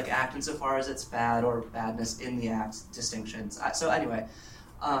same, like act insofar as it's bad or badness in the act distinctions. So anyway,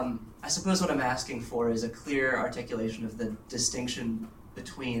 I suppose what I'm asking for is a clear articulation of the distinction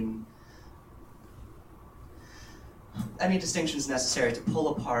between any distinctions necessary to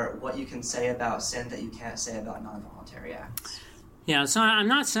pull apart what you can say about sin that you can't say about non-voluntary acts. Yeah, so I'm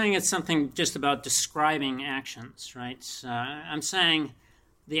not saying it's something just about describing actions, right? I'm saying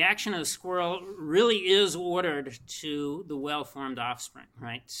the action of the squirrel really is ordered to the well-formed offspring,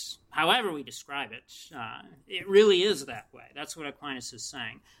 right? However we describe it, it really is that way. That's what Aquinas is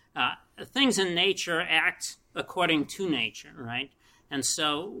saying. Things in nature act according to nature, right? And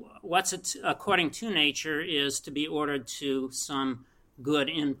so what's according to nature is to be ordered to some good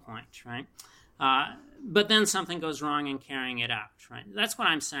endpoint, right? But then something goes wrong in carrying it out, right? That's what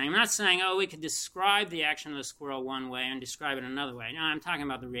I'm saying. I'm not saying, we could describe the action of the squirrel one way and describe it another way. No, I'm talking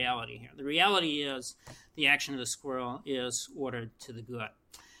about the reality here. The reality is the action of the squirrel is ordered to the good.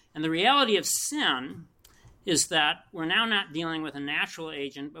 And the reality of sin is that we're now not dealing with a natural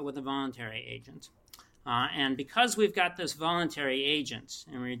agent, but with a voluntary agent. And because we've got this voluntary agent,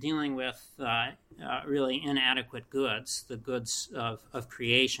 and we're dealing with really inadequate goods, the goods of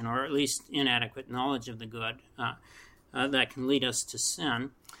creation, or at least inadequate knowledge of the good that can lead us to sin,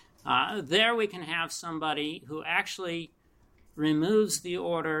 there we can have somebody who actually removes the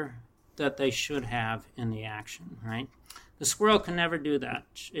order that they should have in the action, right? The squirrel can never do that.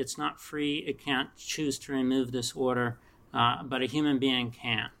 It's not free. It can't choose to remove this order. But a human being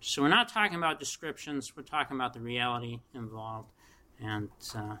can't. So we're not talking about descriptions. We're talking about the reality involved. And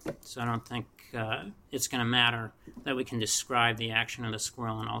so I don't think it's going to matter that we can describe the action of the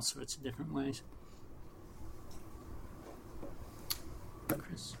squirrel in all sorts of different ways.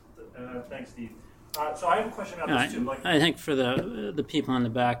 Chris? Thanks, Steve. So I have a question about this, too. I think for the people in the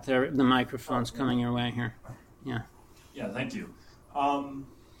back there, the microphone's coming your way here. Yeah. Yeah, thank you.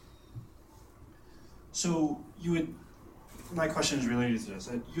 So you would... My question is related to this.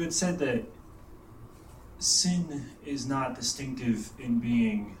 You had said that sin is not distinctive in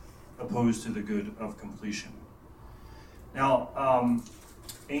being opposed to the good of completion. Now,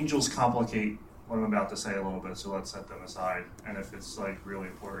 angels complicate what I'm about to say a little bit, so let's set them aside. And if it's really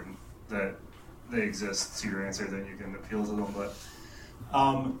important that they exist to your answer, then you can appeal to them. But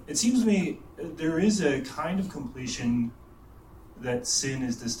it seems to me there is a kind of completion that sin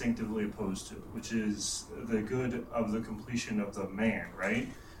is distinctively opposed to, which is the good of the completion of the man, right?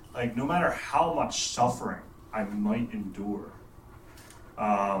 No matter how much suffering I might endure,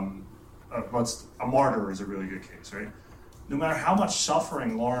 a martyr is a really good case, right? No matter how much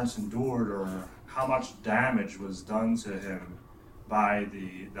suffering Lawrence endured or how much damage was done to him by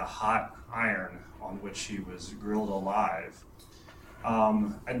the hot iron on which he was grilled alive,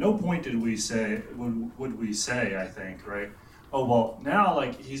 at no point did we say, would we say, I think, right? Oh, well, now,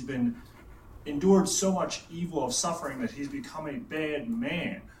 he's been endured so much evil of suffering that he's become a bad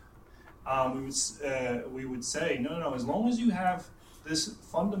man. We would say, no, as long as you have this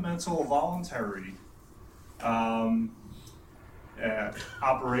fundamental voluntary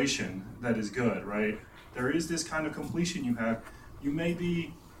operation that is good, right? There is this kind of completion you have. You may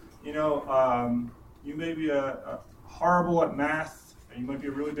be, horrible at math, and you might be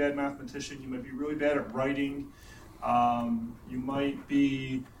a really bad mathematician, you might be really bad at writing, you might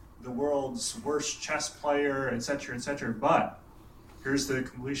be the world's worst chess player, etc., but here's the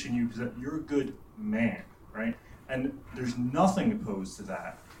completion you present. You're a good man, right? And there's nothing opposed to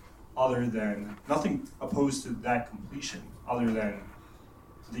that nothing opposed to that completion other than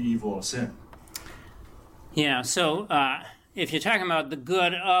the evil of sin. Yeah, so if you're talking about the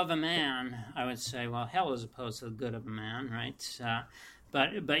good of a man, I would say, well, hell is opposed to the good of a man, right?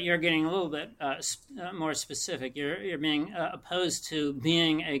 But you're getting a little bit more specific. You're being opposed to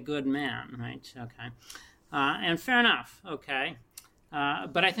being a good man, right? Okay, and fair enough. Okay,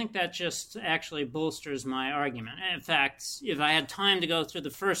 but I think that just actually bolsters my argument. In fact, if I had time to go through the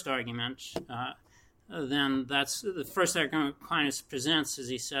first argument, then that's the first argument Aquinas presents. As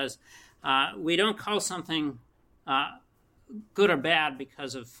he says, we don't call something good or bad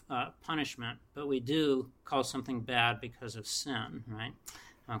because of punishment, but we do call something bad because of sin, right?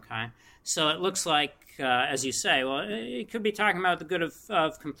 Okay, so it looks like, as you say, well, it could be talking about the good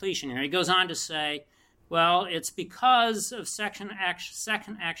of completion here. He goes on to say, well, it's because of second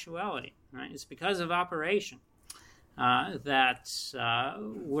actuality, right? It's because of operation that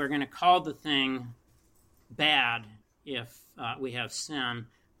we're going to call the thing bad if we have sin,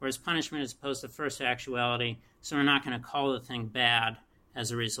 whereas punishment is opposed to first actuality, so we're not going to call the thing bad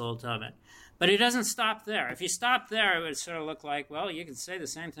as a result of it. But he doesn't stop there. If he stopped there, it would sort of look like, well, you could say the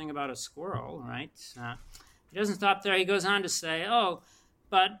same thing about a squirrel, right? He doesn't stop there. He goes on to say,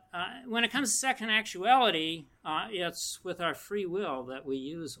 but when it comes to second actuality, it's with our free will that we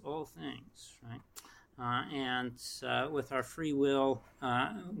use all things, right? And with our free will,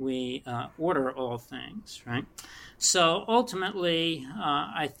 we order all things, right? So ultimately,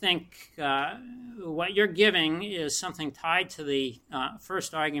 I think what you're giving is something tied to the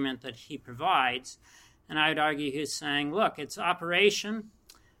first argument that he provides. And I'd argue he's saying, look, it's operation,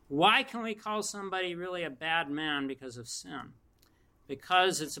 Why can we call somebody really a bad man because of sin?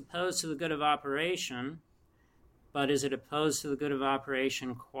 Because it's opposed to the good of operation, but is it opposed to the good of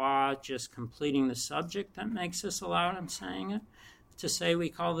operation qua just completing the subject that makes us allowed in saying it? To say we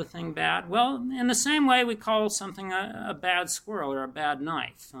call the thing bad? Well, in the same way we call something a bad squirrel or a bad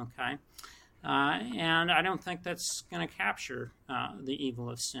knife, okay? And I don't think that's going to capture the evil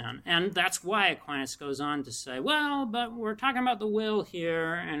of sin. And that's why Aquinas goes on to say, well, but we're talking about the will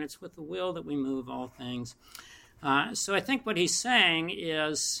here, and it's with the will that we move all things. So I think what he's saying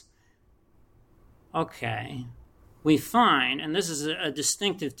is, okay, we find, and this is a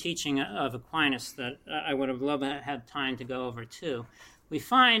distinctive teaching of Aquinas that I would have loved to have time to go over too, we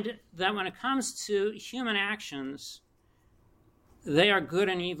find that when it comes to human actions, they are good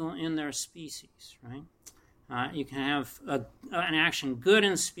and evil in their species, right? You can have an action good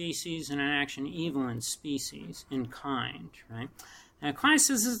in species and an action evil in species, in kind, right? And Aquinas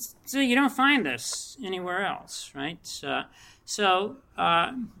says you don't find this anywhere else, right?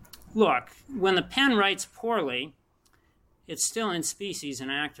 Look, when the pen writes poorly, it's still in species an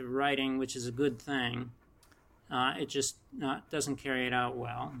act of writing, which is a good thing. It just doesn't carry it out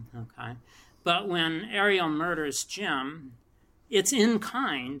well, okay? But when Ariel murders Jim, it's in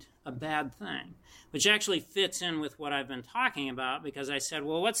kind a bad thing, which actually fits in with what I've been talking about, because I said,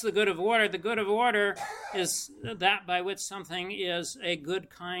 well, what's the good of order? The good of order is that by which something is a good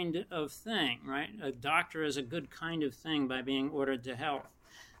kind of thing, right? A doctor is a good kind of thing by being ordered to health.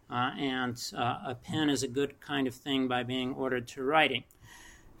 And a pen is a good kind of thing by being ordered to writing.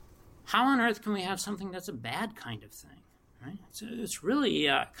 How on earth can we have something that's a bad kind of thing? Right? It's really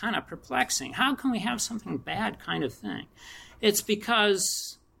kind of perplexing. How can we have something bad kind of thing? It's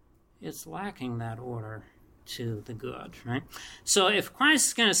because it's lacking that order to the good, right? So if Aquinas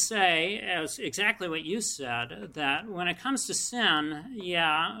is going to say, as exactly what you said, that when it comes to sin,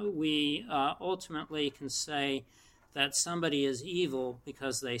 yeah, we ultimately can say that somebody is evil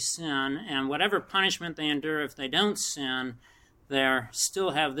because they sin, and whatever punishment they endure if they don't sin, they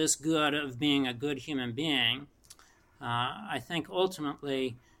still have this good of being a good human being. I think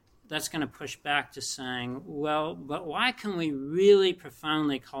ultimately that's going to push back to saying, well, but why can we really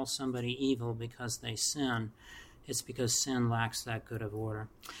profoundly call somebody evil because they sin? It's because sin lacks that good of order.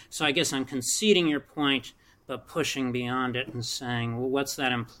 So I guess I'm conceding your point, but pushing beyond it and saying, well, what's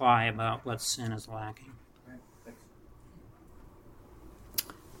that imply about what sin is lacking?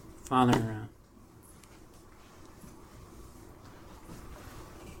 Father,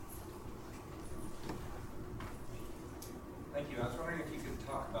 thank you. I was wondering if you could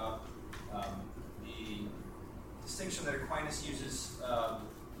talk about the distinction that Aquinas uses.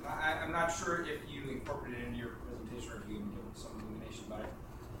 I'm not sure if you incorporated it into your presentation or if you can give some illumination about it.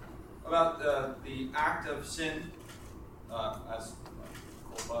 About the act of sin as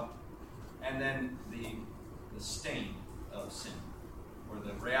culpa, and then the stain of sin, or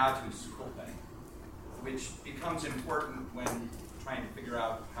the reatus culpae, which becomes important when trying to figure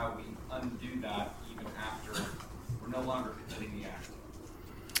out how we undo that even after we're no longer committing the act.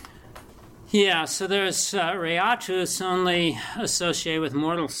 Yeah, so there's reatus only associated with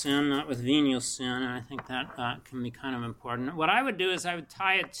mortal sin, not with venial sin, and I think that can be kind of important. What I would do is I would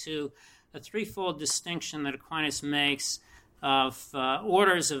tie it to a threefold distinction that Aquinas makes of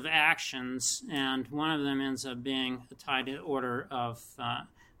orders of actions, and one of them ends up being tied to the order of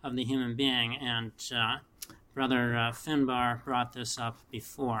the human being, and Brother Finbar brought this up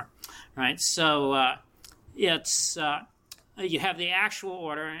before, right? So it's you have the actual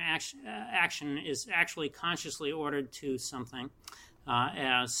order, and action is actually consciously ordered to something.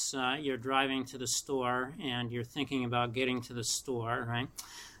 As you're driving to the store and you're thinking about getting to the store, right?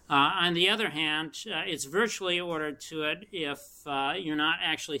 On the other hand, it's virtually ordered to it if you're not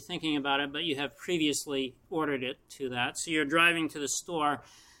actually thinking about it, but you have previously ordered it to that. So you're driving to the store,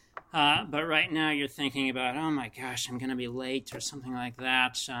 but right now you're thinking about, oh my gosh, I'm going to be late or something like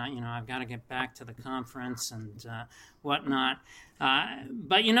that. I've got to get back to the conference and whatnot.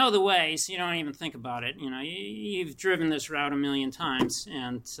 But you know the way, so you don't even think about it. You've driven this route a million times,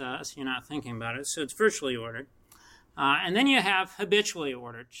 and so you're not thinking about it. So it's virtually ordered. And then you have habitually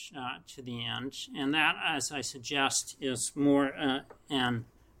ordered to the end, and that, as I suggest, is more an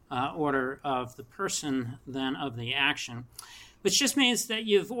order of the person than of the action, which just means that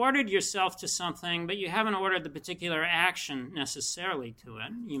you've ordered yourself to something, but you haven't ordered the particular action necessarily to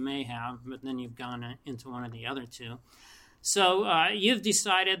it. You may have, but then you've gone into one of the other two. So you've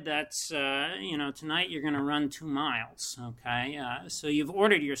decided that, tonight you're going to run 2 miles, okay? So you've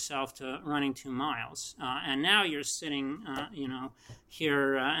ordered yourself to running 2 miles. And now you're sitting,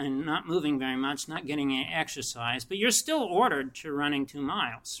 here and not moving very much, not getting any exercise, but you're still ordered to running 2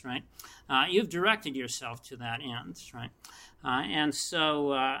 miles, right? You've directed yourself to that end, right? And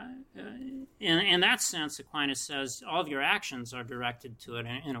so in that sense, Aquinas says all of your actions are directed to it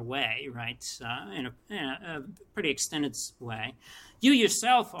in a way, right? In a pretty extended way. You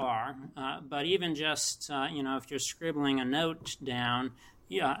yourself are, but even just, if you're scribbling a note down,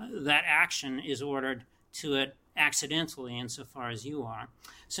 that action is ordered to it accidentally insofar as you are.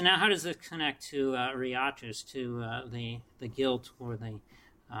 So now how does this connect to riatus, to the guilt or the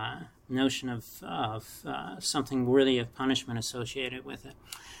notion of something worthy of punishment associated with it?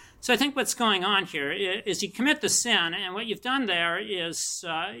 So I think what's going on here is you commit the sin, and what you've done there is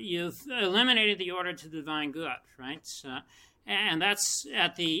you've eliminated the order to the divine good, right? And that's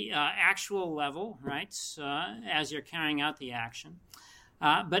at the actual level, right, as you're carrying out the action.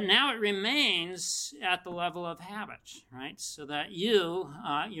 But now it remains at the level of habit, right, so that you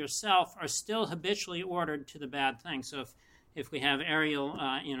yourself are still habitually ordered to the bad thing. So if we have Ariel,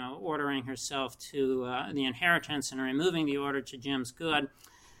 ordering herself to the inheritance and removing the order to Jim's good,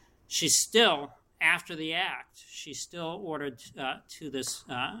 she's still, after the act, she's still ordered to this,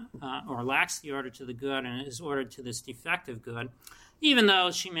 or lacks the order to the good and is ordered to this defective good, even though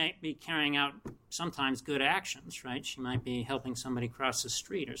she may be carrying out sometimes good actions, right? She might be helping somebody cross the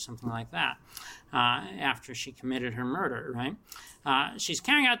street or something like that after she committed her murder, right? She's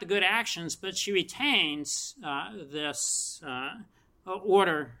carrying out the good actions, but she retains this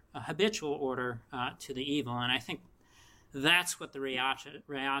order, a habitual order to the evil, and I think that's what the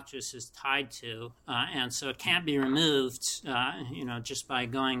riatus is tied to, and so it can't be removed, just by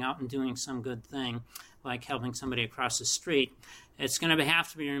going out and doing some good thing, like helping somebody across the street. It's going to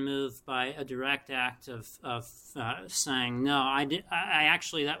have to be removed by a direct act of saying, no, I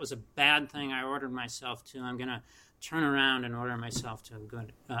actually, that was a bad thing I ordered myself to. I'm going to turn around and order myself to a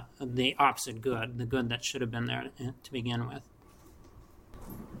good, the opposite good, the good that should have been there to begin with.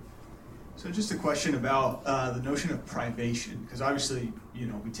 So just a question about the notion of privation, because obviously,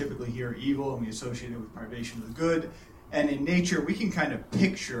 we typically hear evil and we associate it with privation of the good. And in nature, we can kind of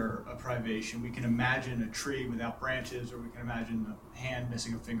picture a privation. We can imagine a tree without branches, or we can imagine a hand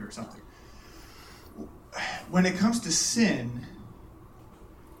missing a finger or something. When it comes to sin,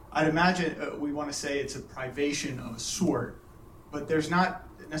 I'd imagine we want to say it's a privation of a sort, but there's not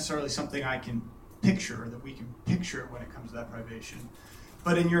necessarily something I can picture, or that we can picture when it comes to that privation.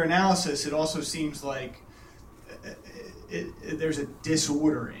 But in your analysis, it also seems like there's a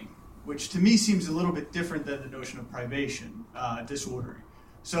disordering, which to me seems a little bit different than the notion of privation, disordering.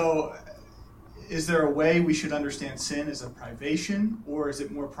 So is there a way we should understand sin as a privation, or is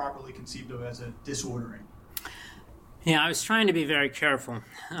it more properly conceived of as a disordering? Yeah, I was trying to be very careful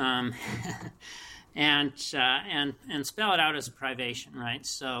and spell it out as a privation, right?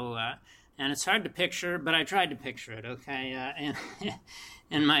 So, and it's hard to picture, but I tried to picture it, okay,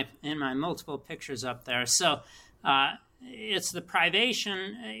 in my multiple pictures up there. So it's the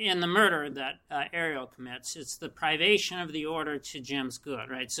privation in the murder that Ariel commits. It's the privation of the order to Jim's good,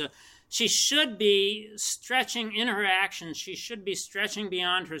 right? So she should be stretching in her actions. She should be stretching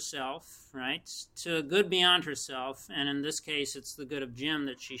beyond herself, right, to a good beyond herself. And in this case, it's the good of Jim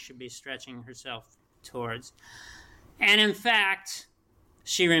that she should be stretching herself towards. And in fact,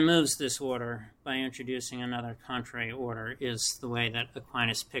 she removes this order by introducing another contrary order, is the way that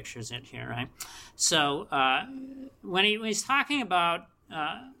Aquinas pictures it here, right? So when he's talking about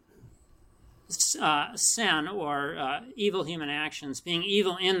sin or evil human actions being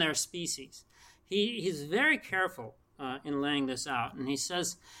evil in their species, he's very careful in laying this out. And he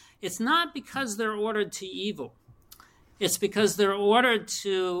says, it's not because they're ordered to evil. It's because they're ordered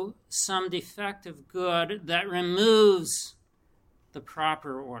to some defective good that removes the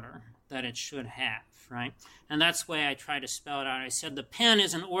proper order that it should have, right? And that's the way I try to spell it out. I said the pen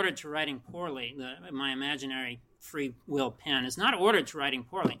isn't ordered to writing poorly. My imaginary free will pen is not ordered to writing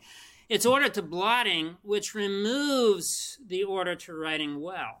poorly. It's ordered to blotting, which removes the order to writing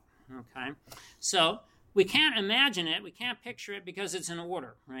well, okay? So we can't imagine it, we can't picture it because it's an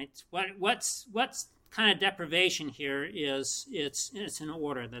order, right? What's kind of deprivation here is it's an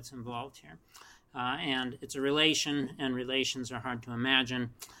order that's involved here. And it's a relation, and relations are hard to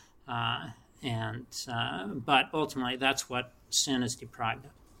imagine. But ultimately, that's what sin is deprived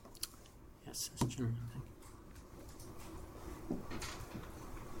of. Yes, Jim.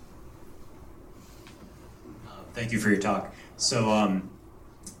 Thank you for your talk. So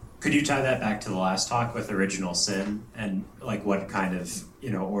Could you tie that back to the last talk with original sin and like what kind of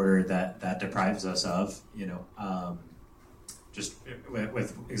order that deprives us of? Just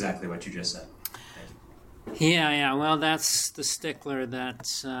with exactly what you just said. Yeah. Well, that's the stickler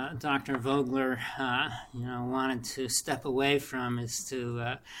that Dr. Vogler, wanted to step away from, is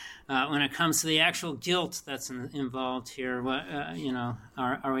to when it comes to the actual guilt that's involved here. What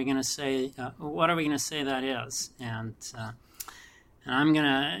are we going to say? What are we going to say that is? And I'm going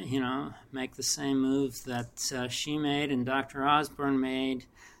to make the same move that she made and Dr. Osborne made.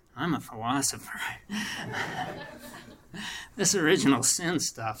 I'm a philosopher. This original sin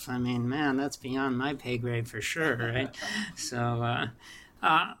stuff, I mean, man, that's beyond my pay grade for sure, right? So,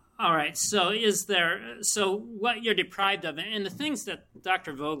 all right, so what you're deprived of, and the things that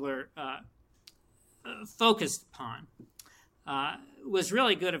Dr. Vogler focused upon was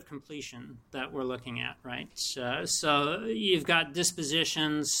really good of completion that we're looking at, right? So you've got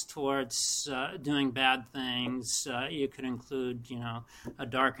dispositions towards doing bad things. You could include, a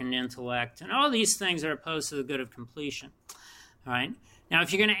darkened intellect, and all these things are opposed to the good of completion, all right? Now,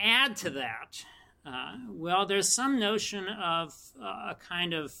 if you're going to add to that, there's some notion of a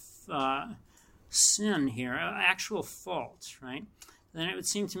kind of sin here, actual fault, right? Then it would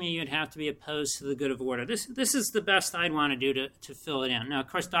seem to me you'd have to be opposed to the good of order. This is the best I'd want to do to fill it in. Now, of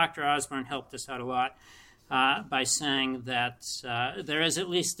course, Dr. Osborne helped us out a lot by saying that there is at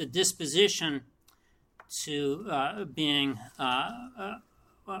least a disposition to being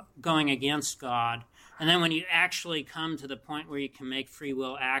going against God. And then when you actually come to the point where you can make free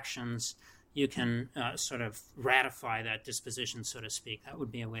will actions, you can sort of ratify that disposition, so to speak. That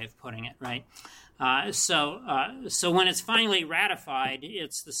would be a way of putting it, right? So when it's finally ratified,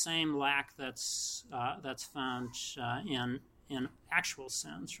 it's the same lack that's found in actual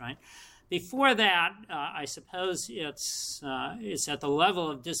sins, right? Before that, I suppose it's at the level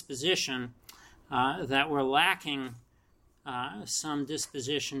of disposition that we're lacking some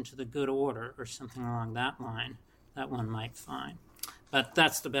disposition to the good order or something along that line that one might find. But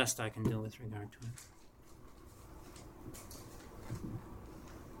that's the best I can do with regard to it.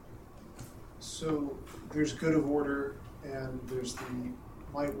 So there's good of order, and there's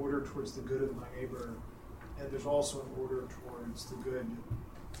my order towards the good of my neighbor, and there's also an order towards the good,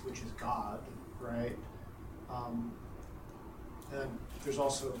 which is God, right? And there's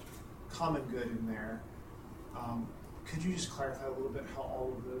also common good in there. Could you just clarify a little bit how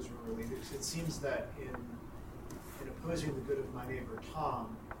all of those are related? Because it seems that in opposing the good of my neighbor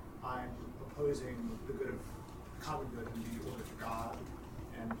Tom, I'm opposing the good of common good and the order to God.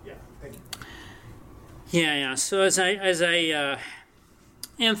 And thank you. Yeah. So as I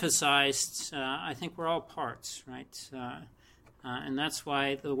emphasized, I think we're all parts, right? And that's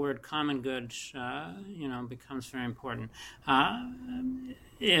why the word common good, becomes very important.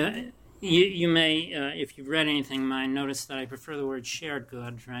 You may, if you've read anything of mine, notice that I prefer the word shared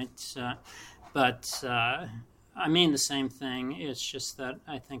good, right? But I mean the same thing. It's just that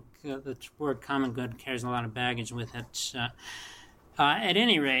I think the word common good carries a lot of baggage with it. At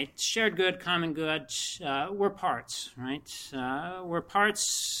any rate, shared good, common good, we're parts, right? We're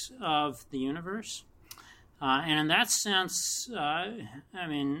parts of the universe. And in that sense,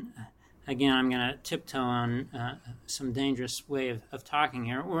 again, I'm going to tiptoe on some dangerous way of talking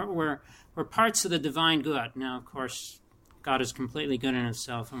here. We're parts of the divine good. Now, of course, God is completely good in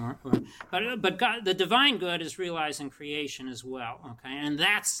himself, but God, the divine good is realized in creation as well. Okay, and in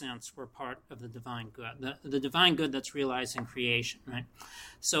that sense, we're part of the divine good, the divine good that's realized in creation, right?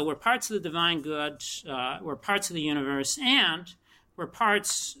 So we're parts of the divine good. We're parts of the universe, and we're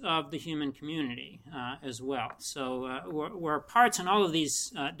parts of the human community as well. So we're parts in all of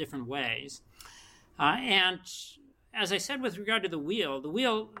these different ways, and as I said with regard to the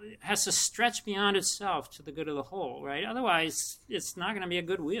wheel has to stretch beyond itself to the good of the whole, right? Otherwise, it's not going to be a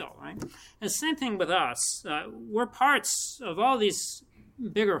good wheel, right? And the same thing with us. We're parts of all these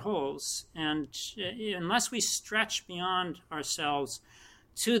bigger wholes, and unless we stretch beyond ourselves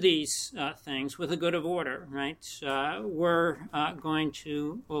to these things with a good of order, right, we're going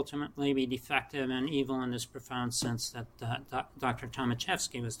to ultimately be defective and evil in this profound sense that Dr.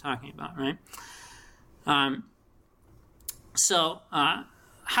 Tomaszewski was talking about, right? So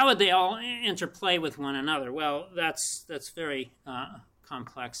how would they all interplay with one another? Well, that's very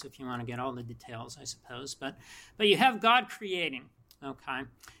complex if you want to get all the details, I suppose. But you have God creating, okay?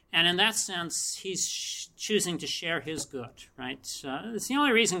 And in that sense, he's choosing to share his good, right? It's the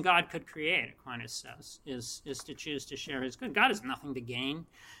only reason God could create, Aquinas says, is to choose to share his good. God has nothing to gain,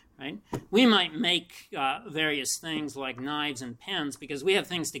 right? We might make various things like knives and pens because we have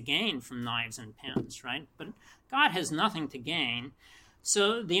things to gain from knives and pens, right? But God has nothing to gain.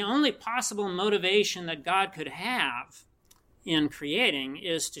 So the only possible motivation that God could have in creating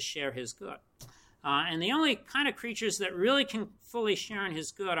is to share his good. And the only kind of creatures that really can fully share in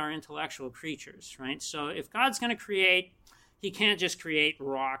his good are intellectual creatures, right? So if God's going to create, he can't just create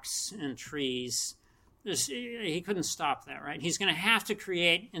rocks and trees. He couldn't stop that, right? He's going to have to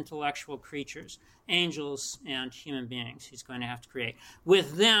create intellectual creatures, angels and human beings. He's going to have to create.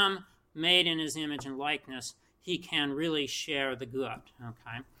 With them, made in his image and likeness, he can really share the good,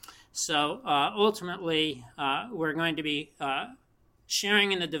 okay? So ultimately, we're going to be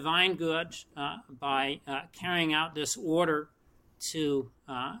sharing in the divine good by carrying out this order to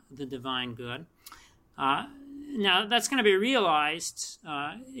the divine good. Now, that's going to be realized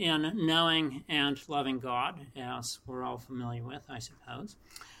in knowing and loving God, as we're all familiar with, I suppose.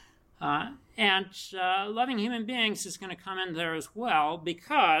 And loving human beings is going to come in there as well,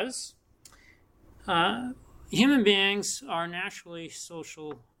 because human beings are naturally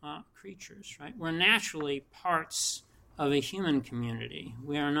social creatures, right? We're naturally parts of a human community.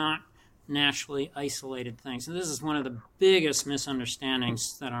 We are not naturally isolated things. And this is one of the biggest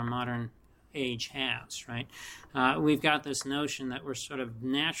misunderstandings that our modern age has, right? We've got this notion that we're sort of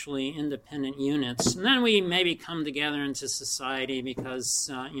naturally independent units, and then we maybe come together into society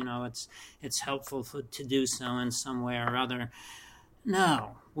because, it's helpful to do so in some way or other.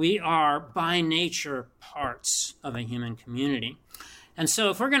 No, we are by nature parts of a human community. And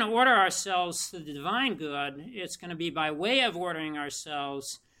so if we're going to order ourselves to the divine good, it's going to be by way of ordering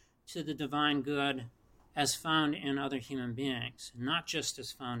ourselves to the divine good as found in other human beings, not just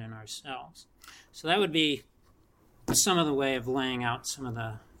as found in ourselves. So that would be some of the way of laying out some of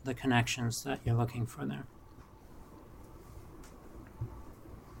the connections that you're looking for there.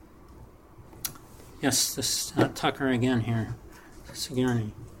 Yes, this Tucker again here.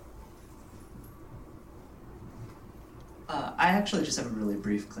 Sigourney. I actually just have a really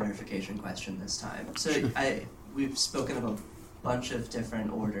brief clarification question this time. So Sure. We've spoken of a bunch of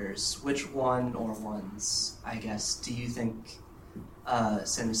different orders. Which one or ones, I guess, do you think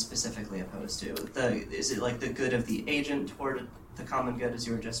sin is specifically opposed to? Is it like the good of the agent toward the common good, as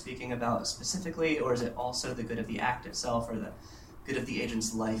you were just speaking about specifically, or is it also the good of the act itself, or the good of the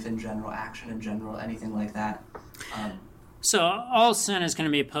agent's life in general, action in general, anything like that? So all sin is going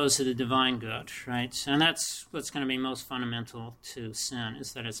to be opposed to the divine good, right? And that's what's going to be most fundamental to sin,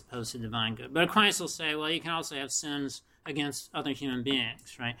 is that it's opposed to divine good. But Aquinas will say, well, you can also have sins against other human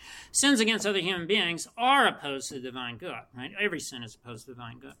beings, right? Sins against other human beings are opposed to the divine good, right? Every sin is opposed to the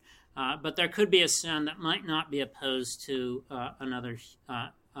divine good. But there could be a sin that might not be opposed to another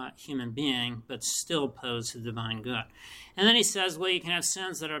human being, but still opposed to the divine good. And then he says, well, you can have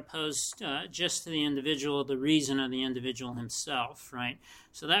sins that are opposed just to the individual, the reason of the individual himself, right?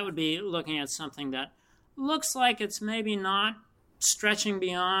 So that would be looking at something that looks like it's maybe not stretching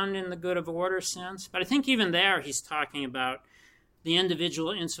beyond in the good of order sense. But I think even there he's talking about the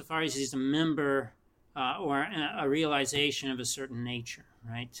individual insofar as he's a member or a realization of a certain nature,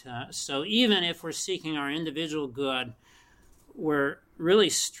 right? So even if we're seeking our individual good, we're really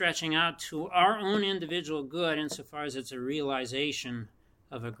stretching out to our own individual good insofar as it's a realization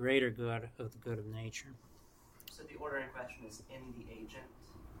of a greater good, of the good of nature. So the order in question is in the agent?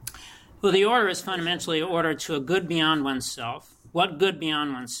 Well, the order is fundamentally ordered to a good beyond oneself. What good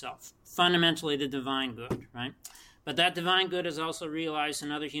beyond oneself? Fundamentally the divine good, right? But that divine good is also realized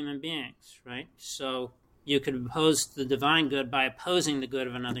in other human beings, right? So you could oppose the divine good by opposing the good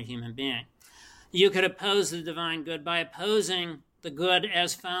of another human being. You could oppose the divine good by opposing the good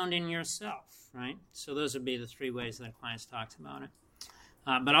as found in yourself, right? So those would be the three ways that Aquinas talks about it.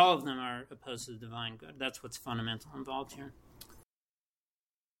 But all of them are opposed to the divine good. That's what's fundamental involved here.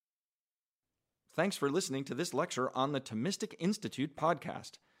 Thanks for listening to this lecture on the Thomistic Institute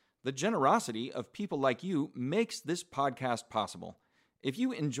podcast. The generosity of people like you makes this podcast possible. If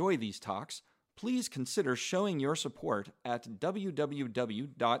you enjoy these talks, please consider showing your support at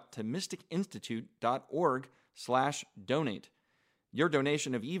www.thomisticinstitute.org/donate. Your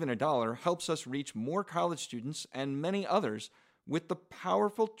donation of even $1 helps us reach more college students and many others with the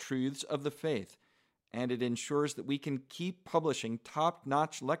powerful truths of the faith, and it ensures that we can keep publishing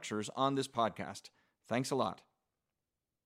top-notch lectures on this podcast. Thanks a lot.